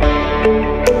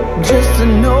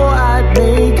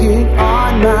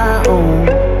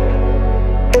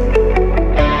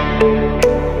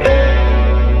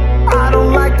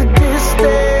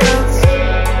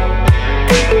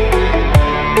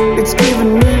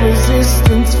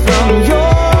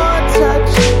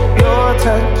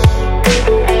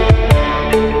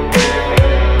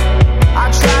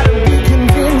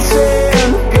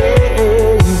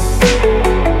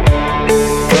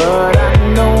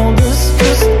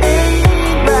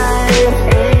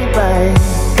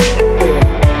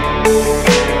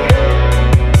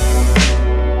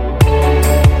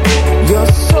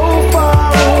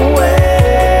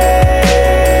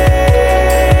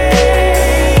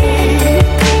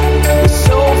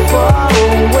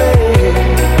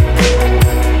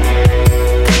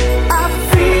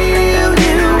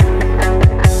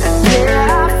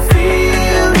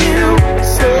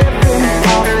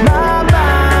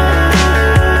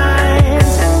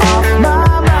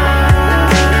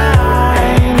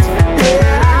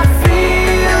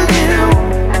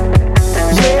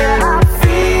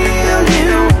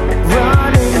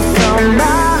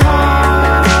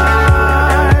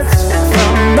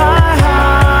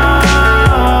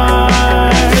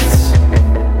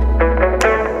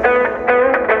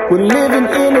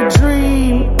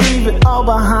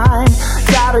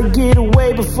 Gotta get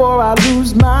away before I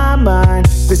lose my mind.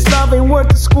 This love ain't worth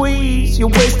the squeeze, you're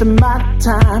wasting my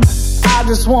time. I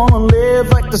just wanna live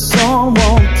like the sun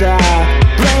won't die.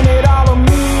 Blame it all on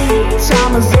me,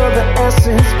 time is of the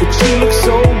essence. But you look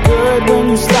so good when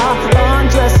you stop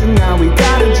undressing. Now we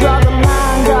gotta draw the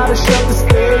line, gotta shut this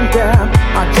thing down.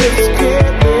 I just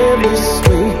can't live this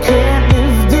way, can't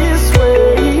live this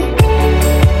way.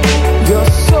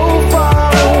 You're so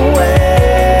far away.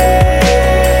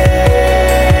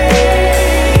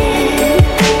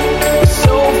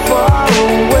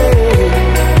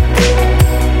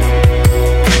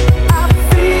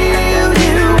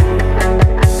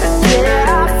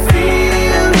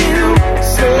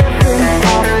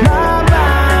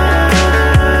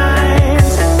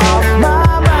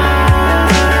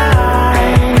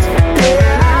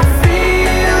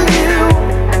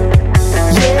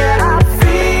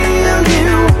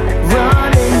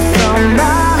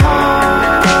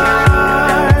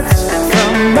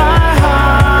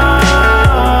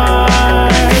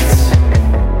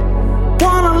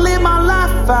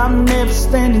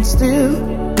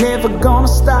 Never gonna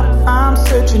stop, I'm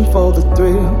searching for the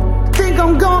thrill. Think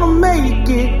I'm gonna make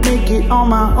it on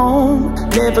my own.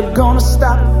 Never gonna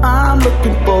stop, I'm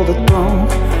looking for the throne.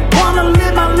 Wanna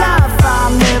live my life,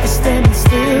 I'm never standing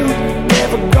still.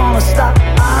 Never gonna stop,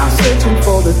 I'm searching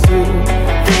for the thrill.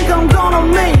 Think I'm gonna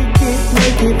make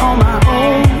it on my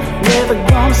own. Never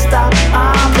gonna stop.